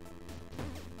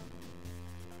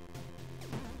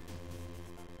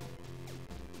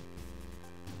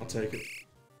 I'll take it.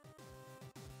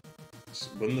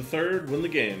 Just win the third, win the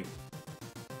game.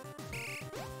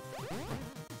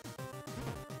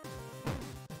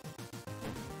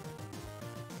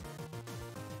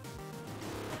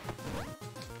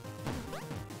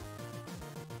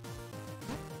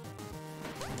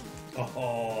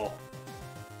 Oh,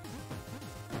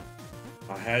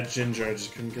 I had Ginger, I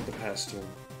just couldn't get the pass to him.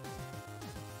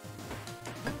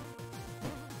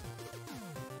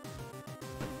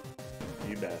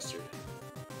 You bastard.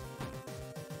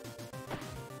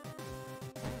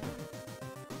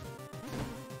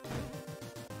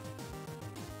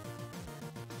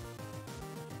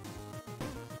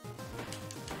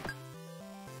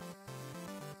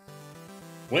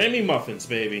 Whammy muffins,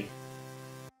 baby.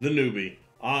 The newbie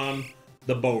on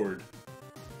the board,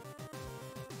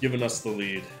 giving us the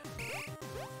lead.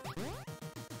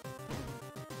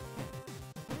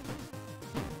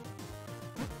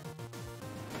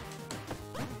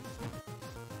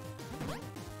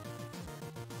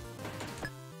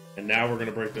 And now we're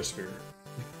gonna break their spirit.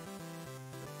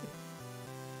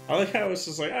 I like how it's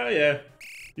just like, oh yeah,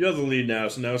 you have the lead now,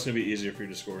 so now it's gonna be easier for you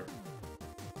to score.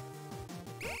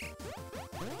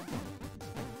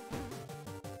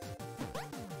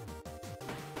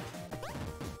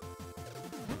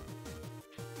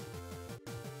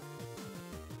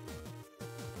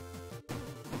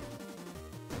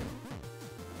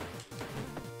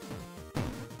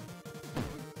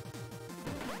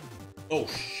 Oh,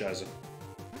 shazza.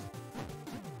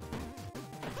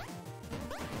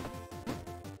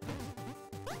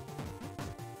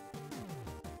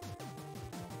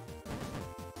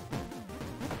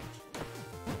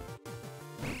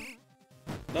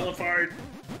 Nullified.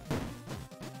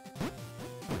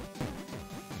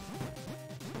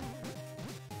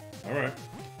 Alright.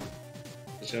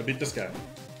 Just gotta beat this guy.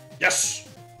 Yes!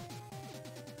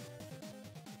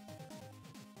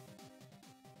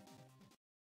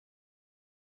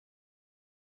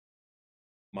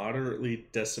 Moderately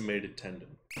decimated tendon.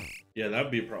 Yeah, that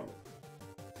would be a problem.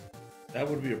 That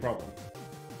would be a problem.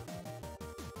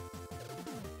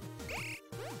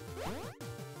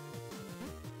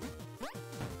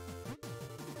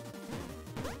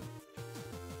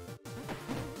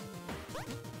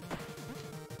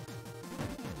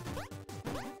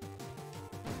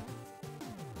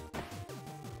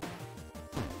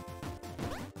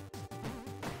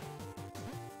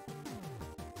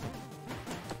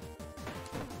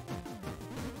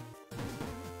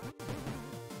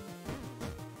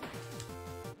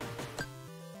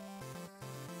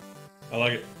 I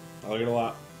like it. I like it a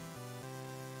lot.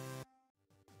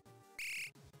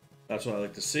 That's what I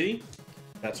like to see.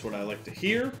 That's what I like to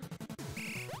hear.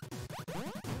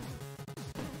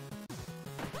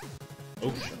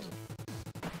 Oh, shit.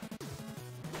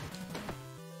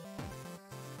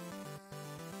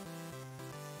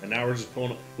 And now we're just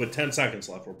pulling... With 10 seconds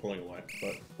left, we're pulling away.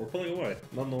 But we're pulling away,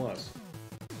 nonetheless.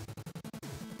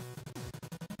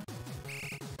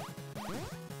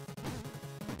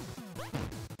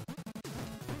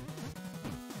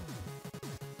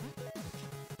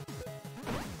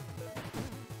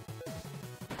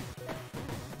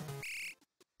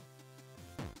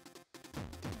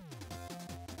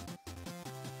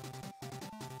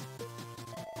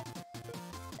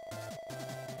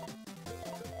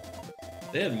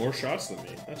 They had more shots than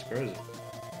me. That's crazy.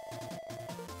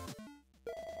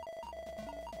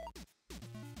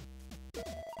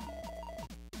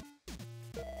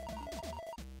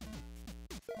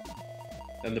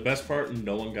 And the best part,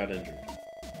 no one got injured.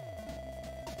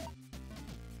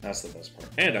 That's the best part.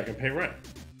 And I can pay rent.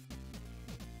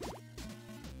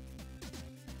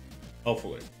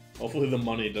 Hopefully. Hopefully the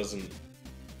money doesn't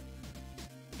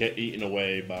get eaten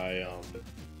away by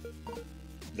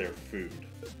their food.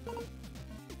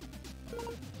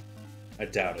 I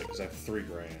doubt it, because I have $3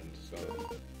 grand, so...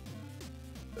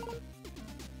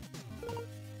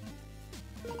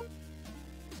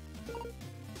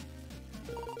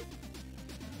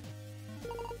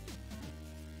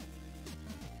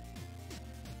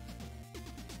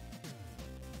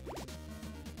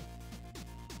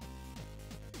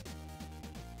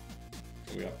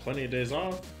 We got plenty of days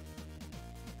off.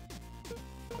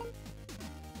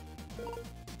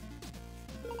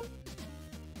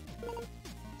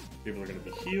 People are going to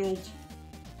be healed.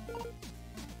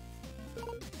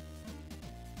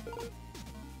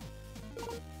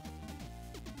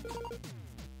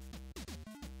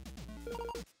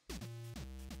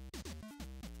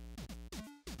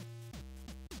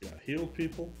 Got healed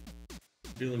people.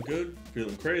 Feeling good,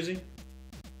 feeling crazy.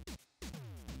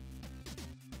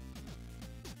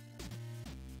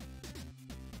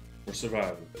 We're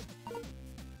surviving.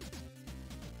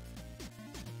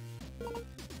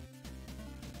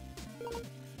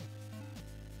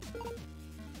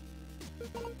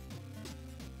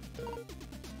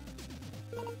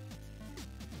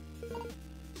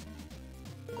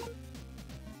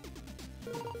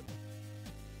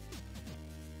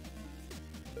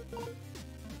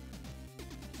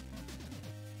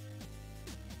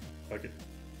 Fuck it.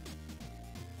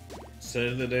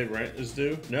 Say the day rent is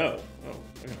due? No. Oh,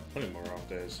 I got plenty more off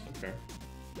days. Okay.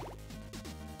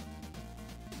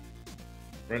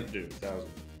 Rent due, 1,000.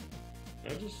 I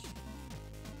just...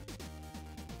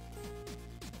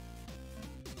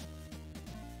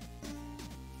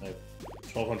 I have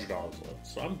 $1,200 left,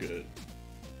 so I'm good.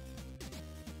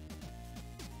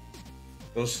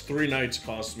 Those 3 nights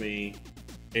cost me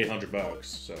 $800,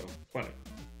 so plenty.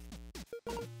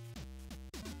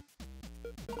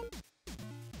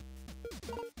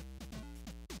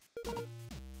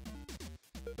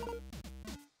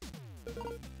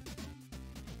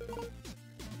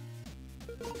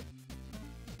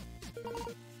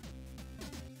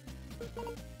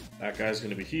 That guy's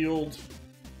gonna be healed.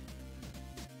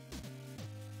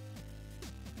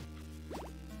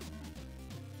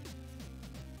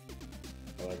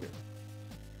 I like it.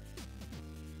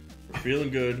 We're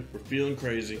feeling good. We're feeling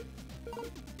crazy.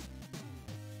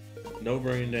 No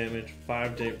brain damage.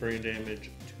 5 brain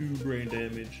damage. 2 brain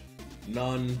damage.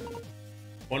 None.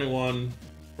 21.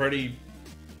 Freddy,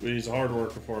 he's a hard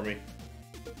worker for me.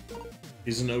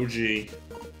 He's an OG.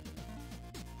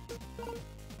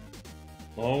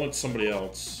 Along with somebody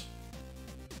else.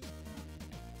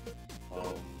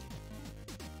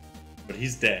 But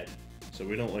he's dead, so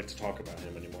we don't like to talk about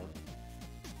him anymore.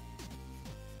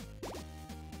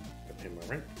 Gotta pay my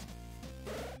rent.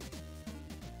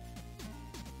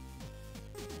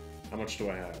 How much do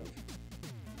I have?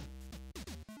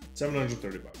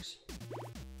 $730.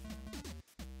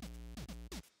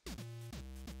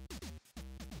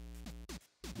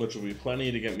 Which will be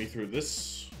plenty to get me through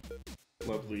this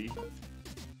lovely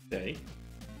day.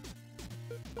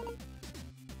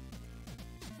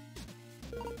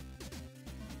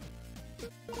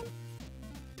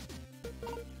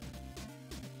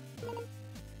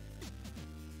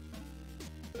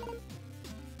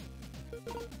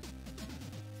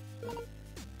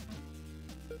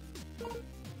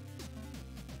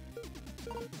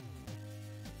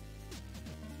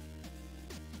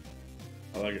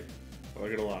 I like it. I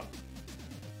like it a lot.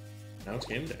 Now it's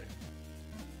game day.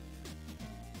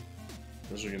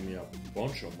 This will give me a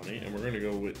bunch of money, and we're going to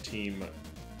go with team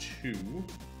 2.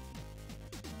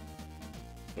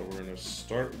 So we're gonna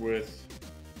start with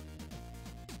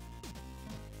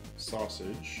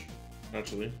sausage,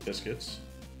 actually biscuits,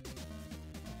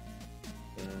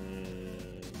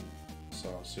 and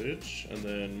sausage, and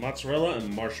then mozzarella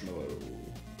and marshmallow.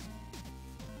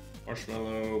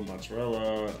 Marshmallow,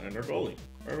 mozzarella, and our goalie.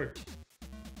 Perfect.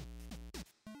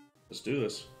 Let's do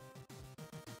this.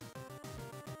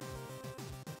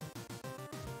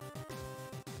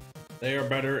 They are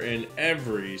better in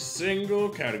every single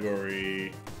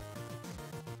category.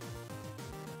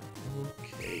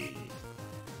 Okay.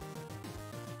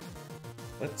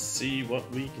 Let's see what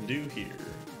we can do here.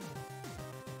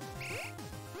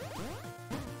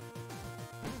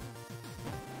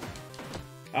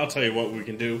 I'll tell you what we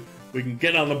can do. We can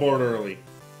get on the board early.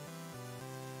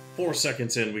 4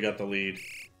 seconds in, we got the lead.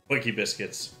 Quickie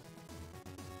Biscuits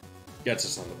gets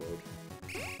us on the board.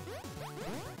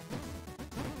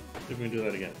 See if we can do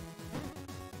that again.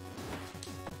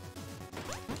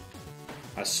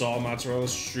 I saw Mozzarella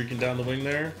streaking down the wing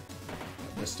there.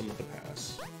 I missed him with the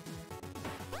pass.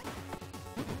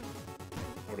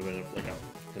 Would have been like a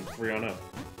 3-on-0.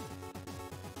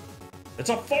 It's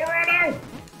a 4-on-0!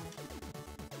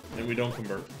 And we don't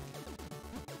convert.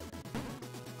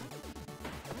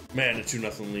 Man, a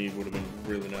 2-0 lead would have been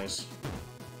really nice.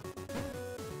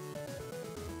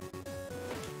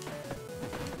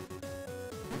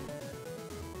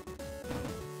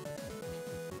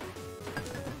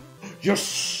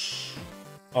 Yes!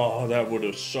 Oh, that would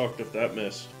have sucked if that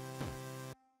missed.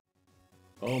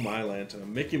 Oh my Lanta.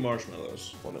 Mickey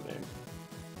Marshmallows. What a name.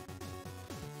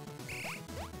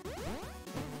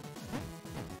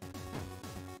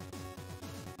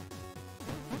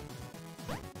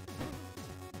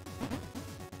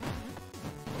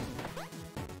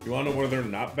 You wanna know where they're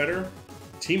not better?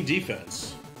 Team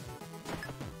defense.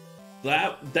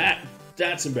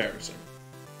 That's embarrassing.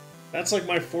 That's like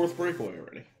my 4th breakaway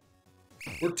already.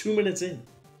 We're 2 minutes in.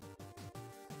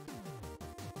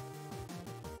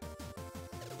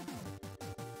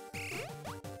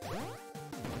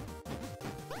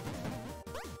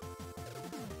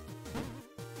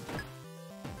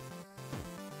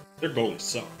 Their goalie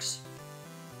sucks.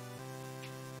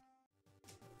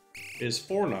 Is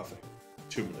 4-0.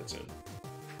 2 minutes in.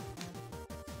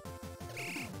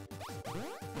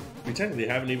 We technically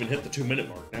haven't even hit the 2-minute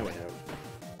mark. Now we have.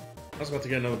 I was about to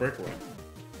get another breakaway.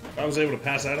 If I was able to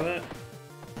pass out of that.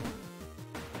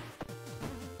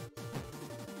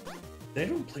 They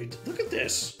don't play. Look at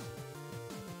this.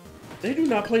 They do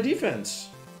not play defense.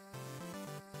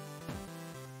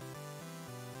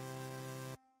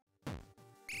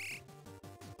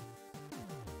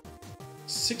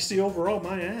 $60 overall,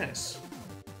 my ass.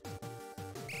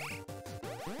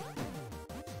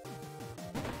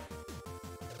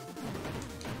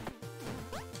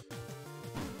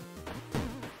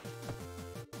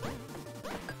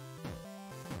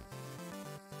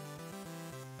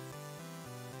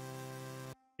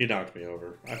 He knocked me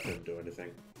over. I couldn't do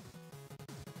anything.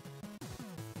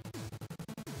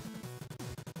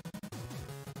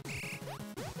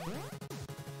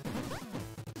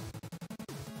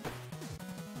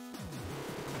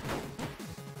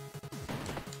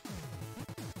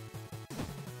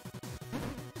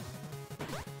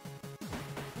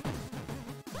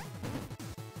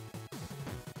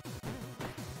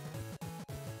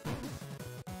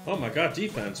 Oh my god,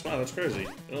 defense. Wow, that's crazy.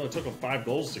 It only took them 5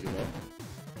 goals to get up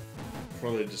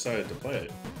before they decided to play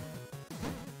it.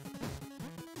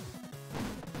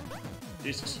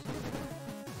 Jesus.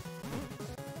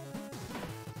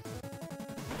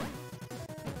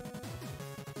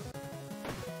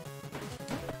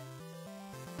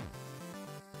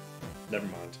 Never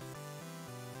mind.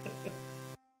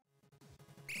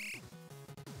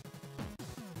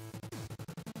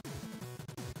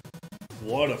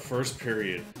 What a first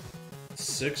period.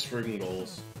 6 friggin'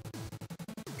 goals.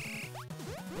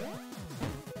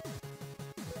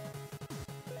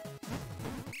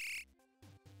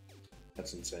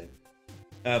 That's insane.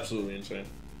 Absolutely insane.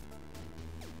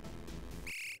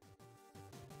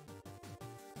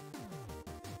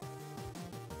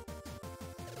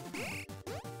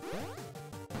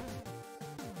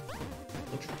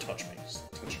 Don't you touch me.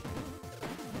 Touch me.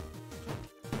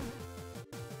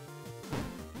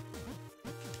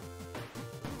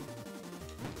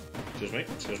 Excuse me.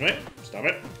 Excuse me. Stop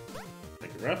it.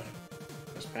 Thank you, ref.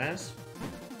 Nice pass.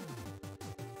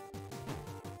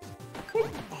 Woo.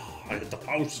 Oh, I hit the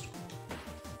post.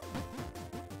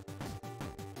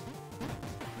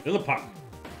 In the puck.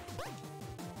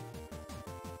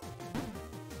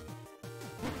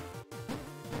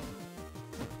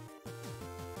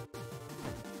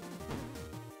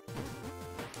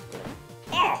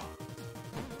 Ah!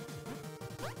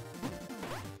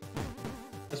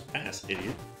 dumbass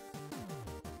idiot.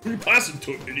 What are you passing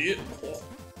to, idiot? Oh.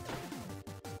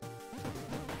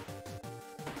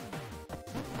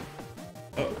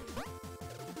 Uh-oh.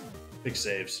 Big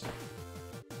saves.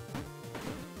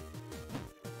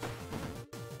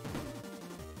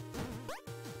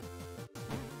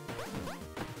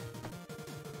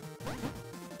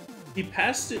 He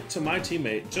passed it to my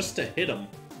teammate just to hit him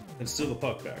and steal the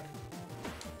puck back.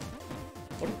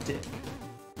 What a dick.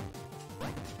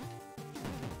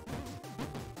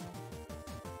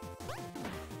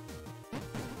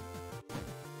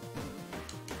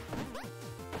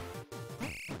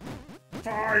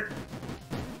 Fight!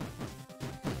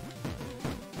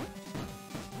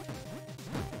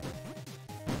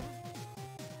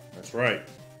 That's right.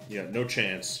 You got no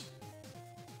chance.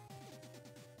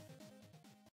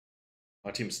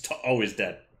 My team's always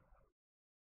dead.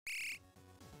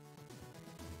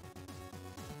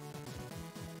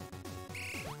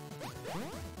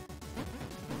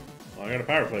 Well, I got a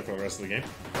power play for the rest of the game.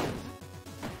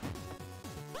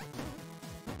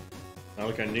 Not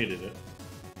like I needed it.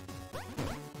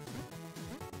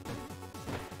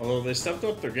 Although they stepped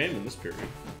up their game in this period.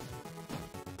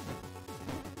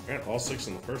 I got all 6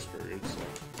 in the first period,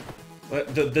 so...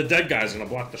 The dead guy's gonna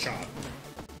block the shot.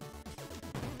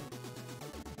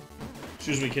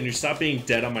 Excuse me, can you stop being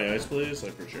dead on my ice, please? I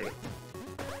appreciate it.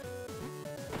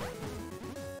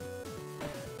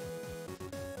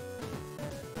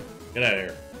 Get out of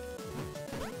here.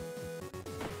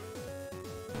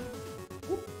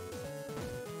 Whoop.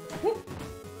 Whoop.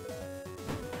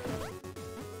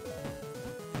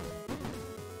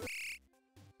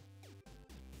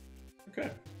 Okay.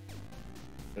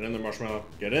 Get in there, Marshmallow.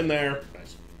 Get in there.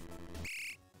 Nice.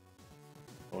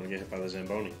 I want to get hit by the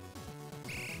Zamboni.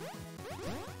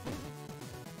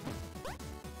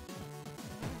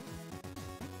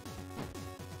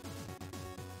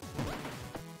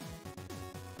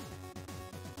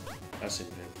 That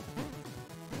seemed painful.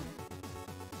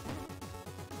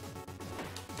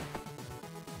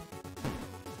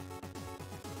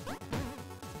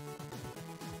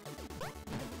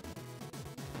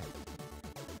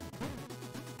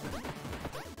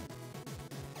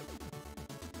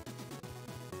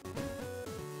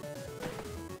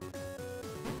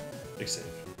 Big save.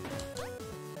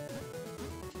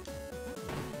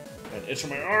 An itch on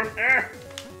my arm. Ah!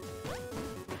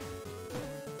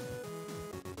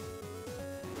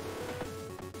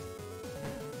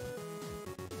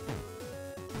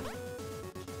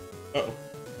 Uh-oh.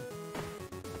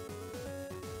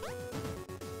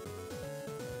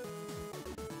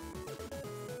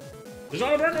 He's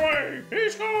on a breakaway! He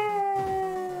scores!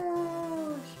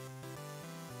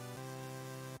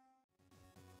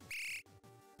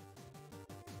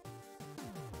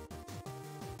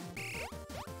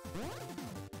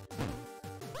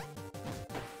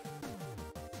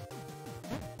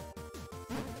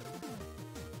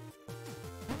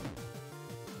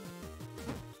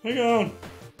 Hang on!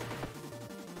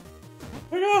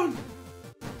 Hang on!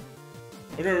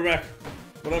 Okay, we're back.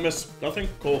 What'd I miss? Nothing?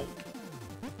 Cool.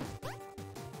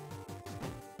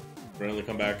 Randomly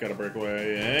come back, got a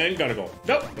breakaway, and got a goal.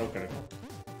 Nope, nope, got a goal.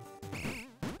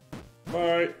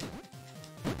 Bye.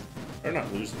 Better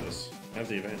not lose this. I have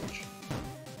the advantage.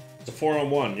 It's a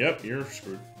 4-on-1. Yep, you're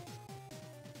screwed.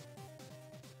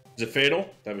 Is it fatal?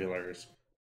 That'd be hilarious.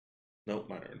 Nope,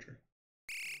 minor injury.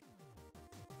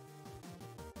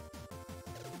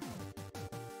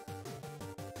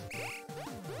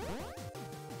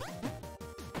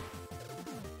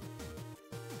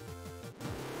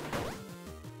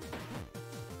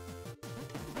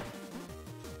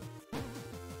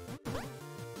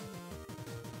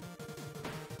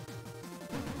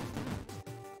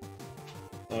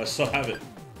 Oh, I still have it.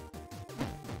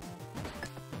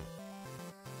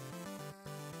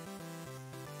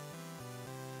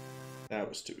 That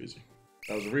was too easy.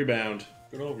 That was a rebound.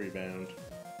 Good old rebound.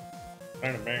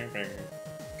 Bang, bang, bang.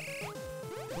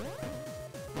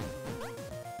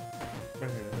 Bang,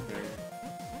 bang.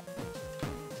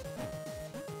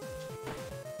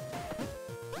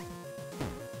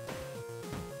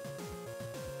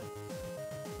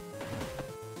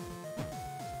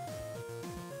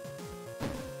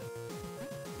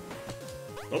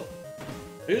 Oh,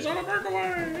 he's on a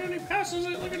breakaway and he passes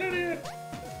it like an idiot.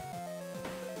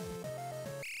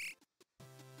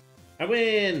 I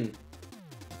win!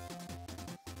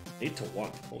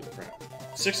 8-1. Holy crap.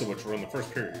 6 of which were in the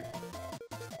first period.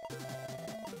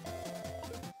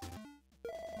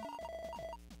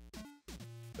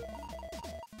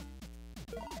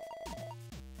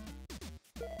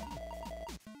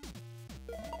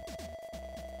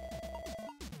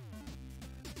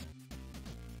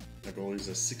 My goalie's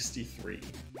a 63.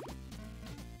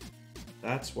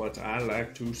 That's what I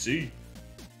like to see.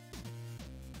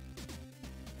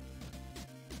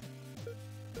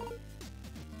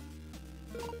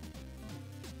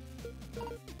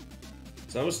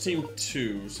 So that was team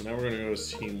 2, so now we're gonna go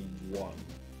to team 1.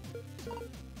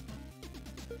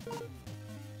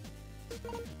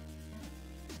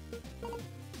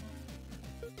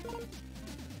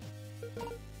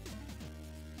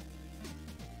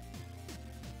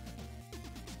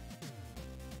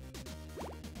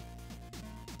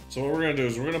 So what we're gonna do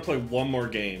is we're gonna play one more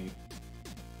game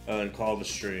and call the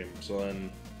stream. So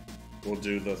then we'll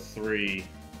do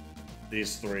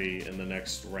these three in the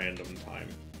next random time.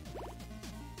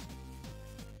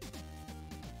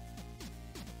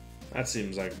 That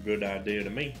seems like a good idea to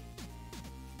me.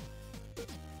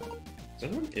 Is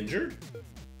anyone injured?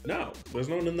 No, there's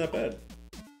no one in that bed.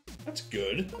 That's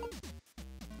good.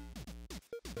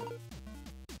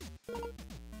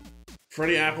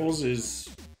 Freddy Apples is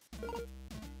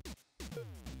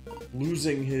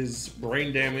losing his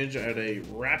brain damage at a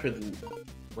rapid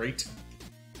rate.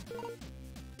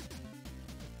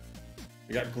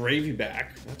 We got Gravy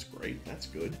back. That's great. That's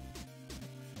good.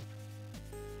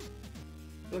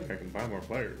 I feel like I can buy more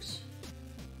players.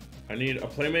 I need a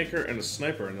playmaker and a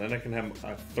sniper, and then I can have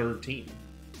a third team.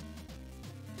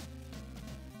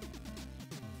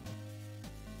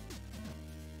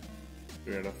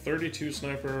 We got a 32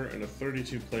 sniper and a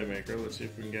 32 playmaker. Let's see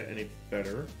if we can get any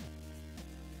better.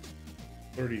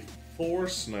 34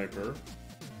 sniper.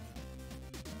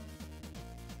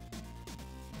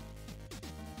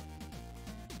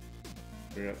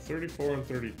 We got 34 and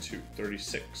 32.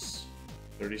 36.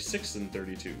 36 and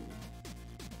 32.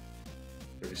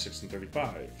 36 and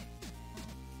 35.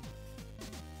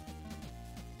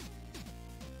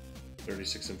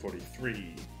 36 and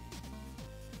 43.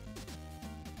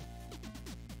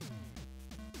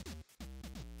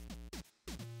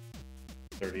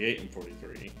 38 and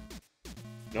 43.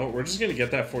 No, we're just gonna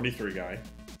get that 43 guy.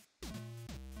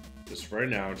 Just right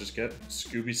now, just get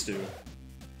Scooby Stew.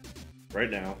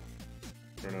 Right now.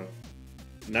 I don't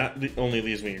know. Only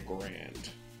leaves me $1,000.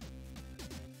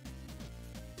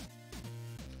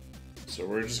 So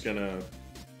we're just gonna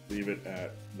leave it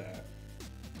at that.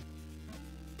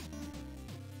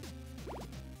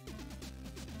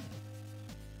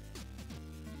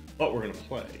 But we're gonna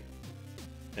play.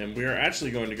 And we are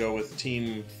actually going to go with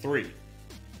team 3.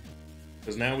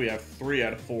 Because now we have 3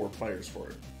 out of 4 players for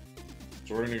it.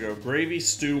 So we're gonna go Gravy,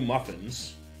 Stew,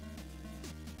 Muffins.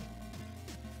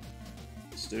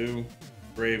 Stew,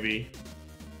 Gravy,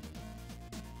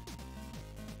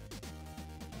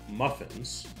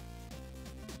 Muffins.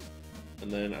 And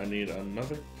then I need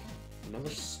another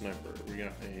sniper. We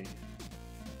got a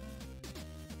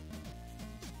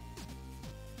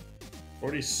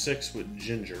 46 with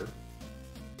Ginger.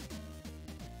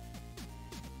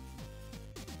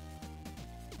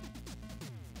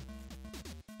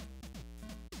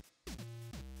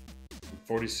 And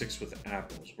 46 with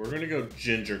Apples. We're gonna go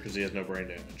Ginger because he has no brain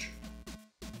damage.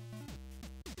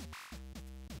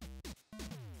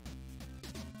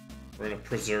 We're gonna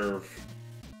preserve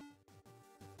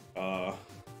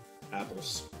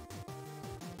Apples.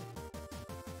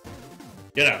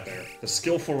 Get out there. The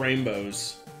skillful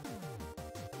rainbows.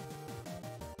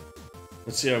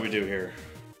 Let's see how we do here.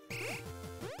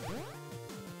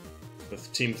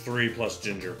 With team 3 plus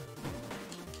Ginger.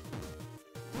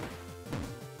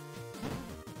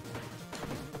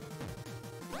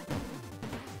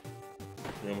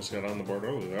 We almost got on the board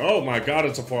earlier. Oh my god,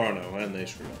 it's a 4-0, and they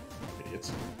screwed up.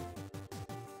 Idiots.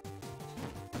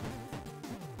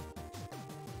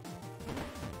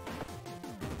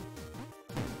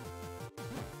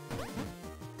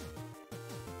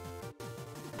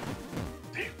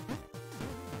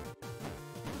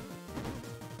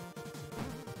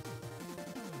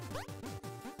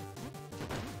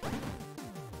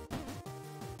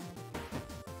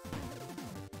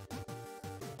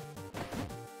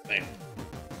 Damn.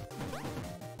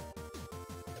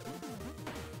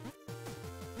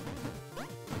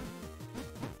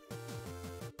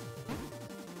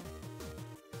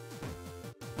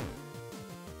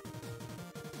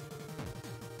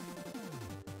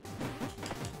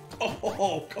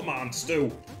 Oh, come on,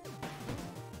 Stu.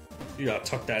 You gotta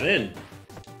tuck that in.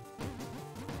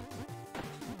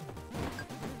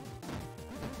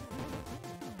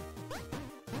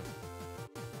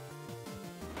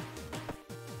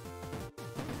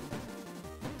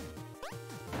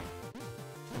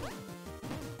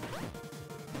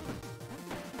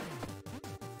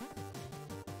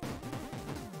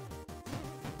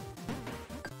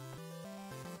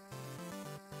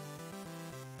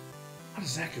 How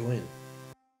does that go in?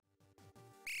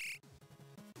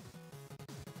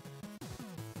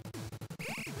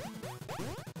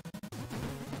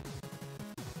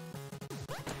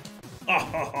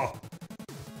 Oh,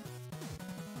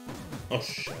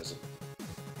 shiz.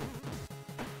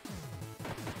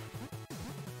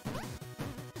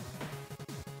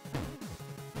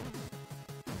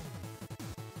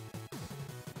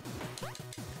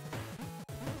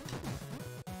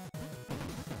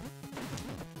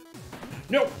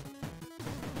 Nope!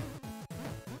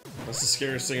 That's the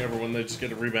scariest thing ever when they just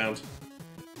get a rebound.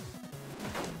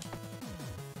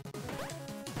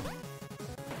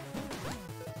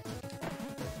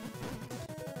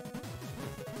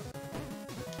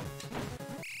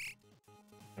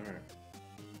 Alright.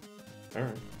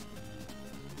 Alright.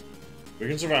 We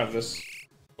can survive this.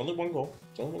 Only one goal.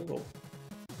 It's only one goal.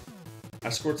 I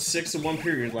scored 6 in one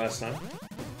period last time.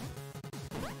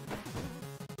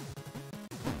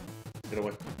 Get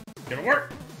away. Get away!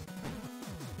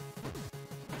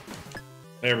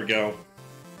 There we go.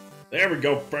 There we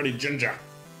go, Freddy Ginger.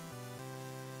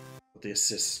 With the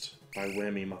assist by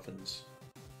Whammy Muffins.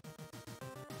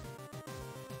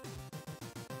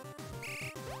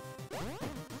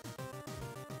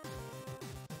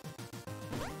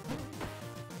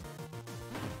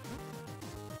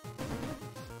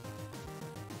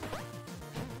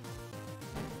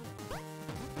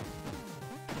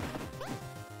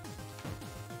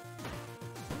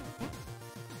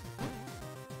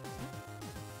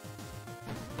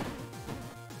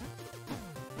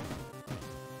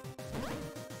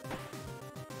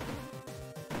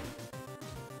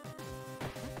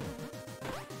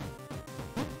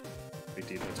 Big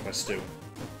defense by Stu.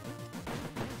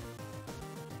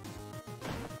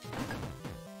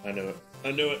 I knew it.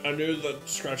 I knew it. I knew that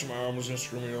scratching my arm was gonna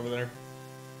screw me over there.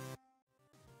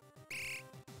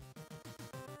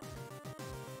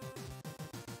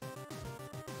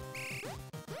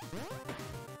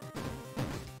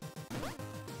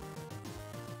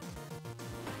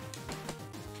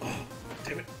 Oh,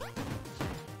 damn it.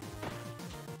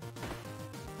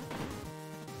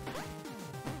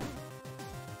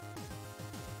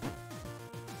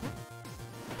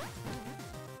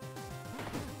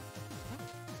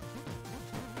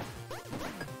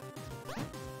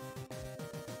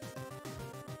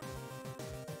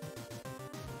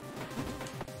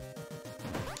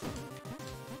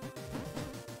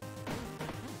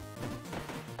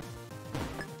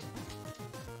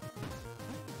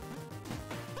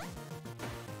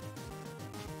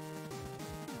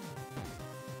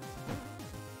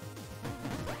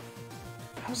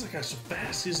 How's that guy so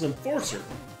fast? He's an enforcer.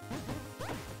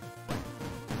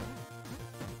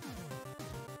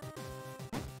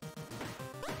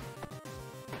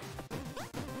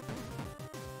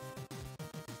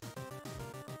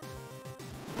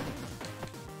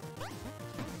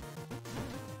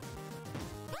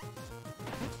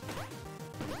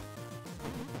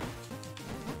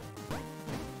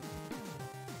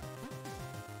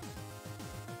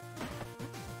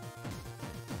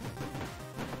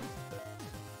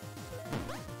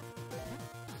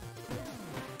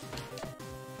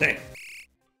 Damn.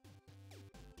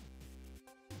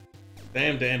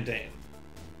 Damn, damn, damn.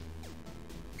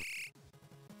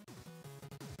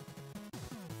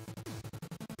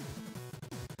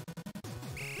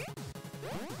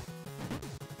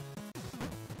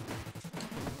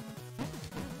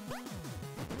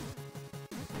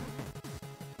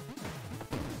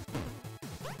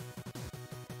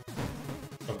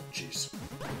 Oh, jeez.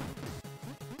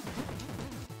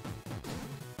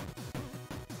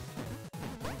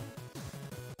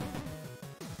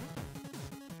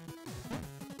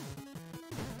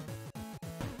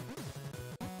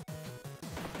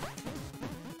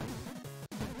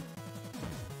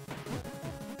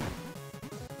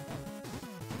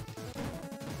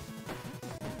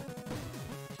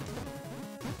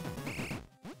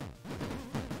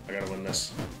 I gotta win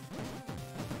this.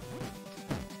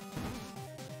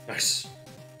 Nice.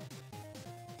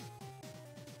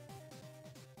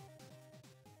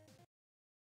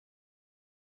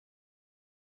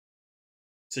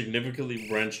 Significantly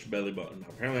wrenched belly button.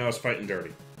 Apparently I was fighting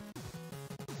dirty.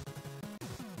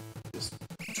 Just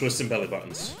twisting belly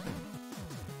buttons.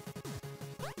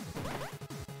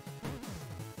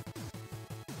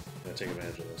 Gotta take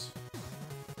advantage of this.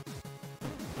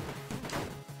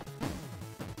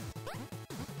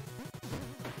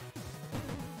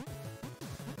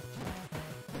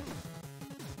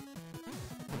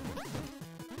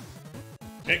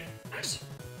 Okay, nice.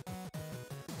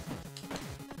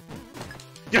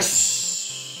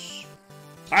 Yes!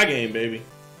 Tie game, baby.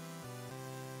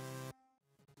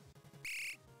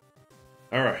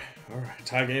 Alright, alright.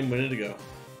 Tie game, ready to go.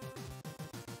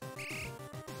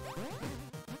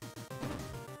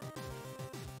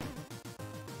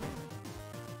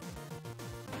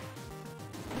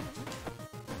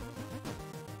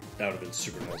 That would have been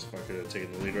super nice if I could have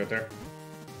taken the lead right there.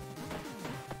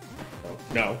 Oh,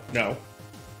 no, no.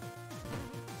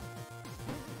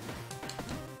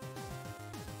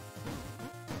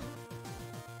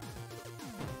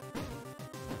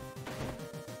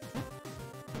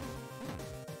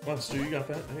 Come on, Stu, you got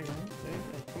that. There you go. There you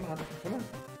go. Come on, come on.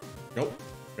 Nope.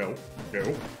 No.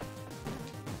 No.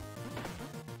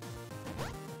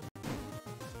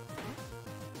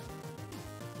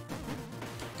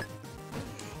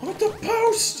 What the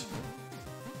post?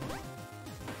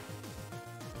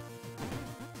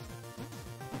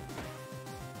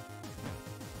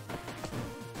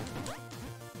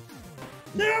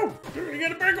 No! You're gonna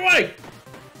get a breakaway!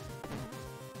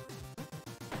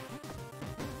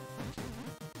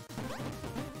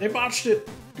 They botched it.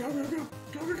 Go, go, go.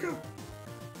 Go, go, go.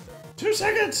 2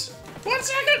 seconds. 1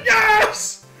 second.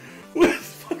 Yes! With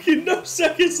fucking no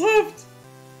seconds left.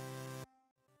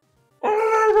 Oh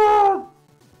my god.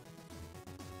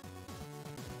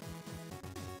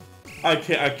 I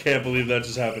can't believe that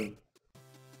just happened.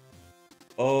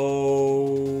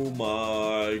 Oh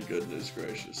my goodness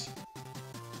gracious.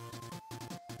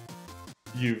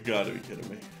 You've got to be kidding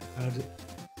me.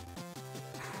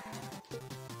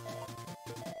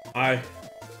 I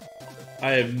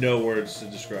have no words to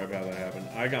describe how that happened.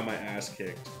 I got my ass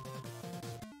kicked.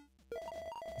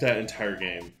 That entire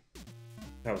game.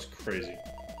 That was crazy.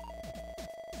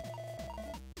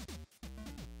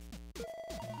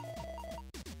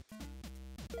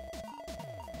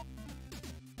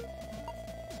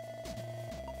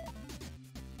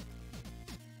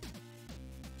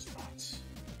 It's nuts.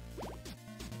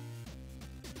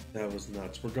 That was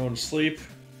nuts. We're going to sleep.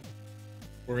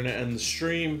 We're gonna end the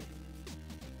stream.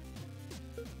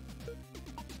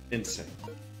 Insane.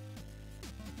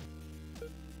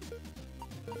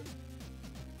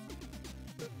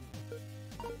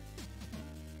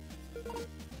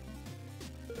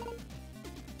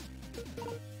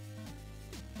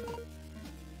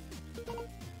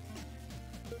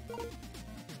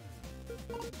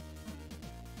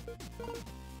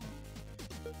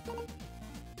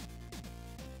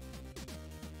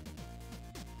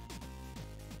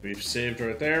 We've saved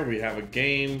right there. We have a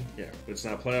game. Yeah, it's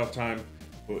not playoff time,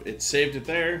 but it saved it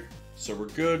there. So we're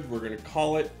good. We're going to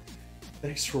call it.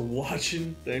 Thanks for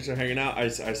watching. Thanks for hanging out. I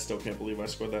still can't believe I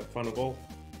scored that final goal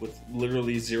with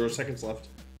literally 0 seconds left.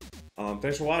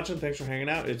 Thanks for watching. Thanks for hanging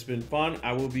out. It's been fun.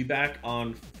 I will be back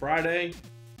on Friday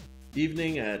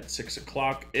evening at 6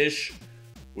 o'clock-ish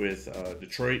with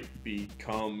Detroit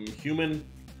Become Human.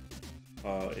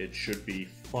 It should be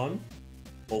fun.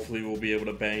 Hopefully we'll be able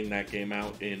to bang that game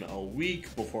out in a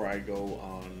week before I go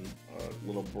on a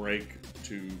little break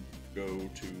to go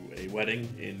to a wedding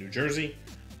in New Jersey.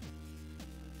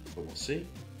 But we'll see.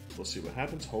 We'll see what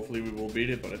happens. Hopefully we will beat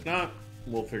it, but if not,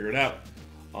 we'll figure it out.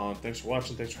 Thanks for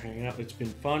watching. Thanks for hanging out. It's been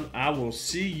fun. I will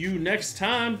see you next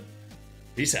time.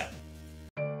 Peace out.